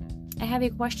again. I have a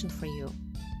question for you.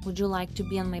 Would you like to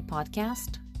be on my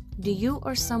podcast? Do you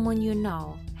or someone you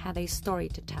know have a story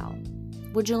to tell?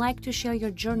 Would you like to share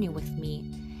your journey with me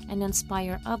and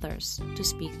inspire others to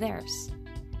speak theirs?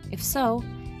 If so,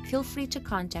 feel free to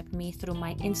contact me through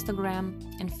my Instagram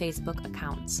and Facebook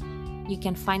accounts. You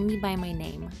can find me by my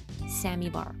name, Sammy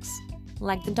Barks,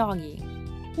 like the doggy.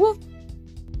 Woof!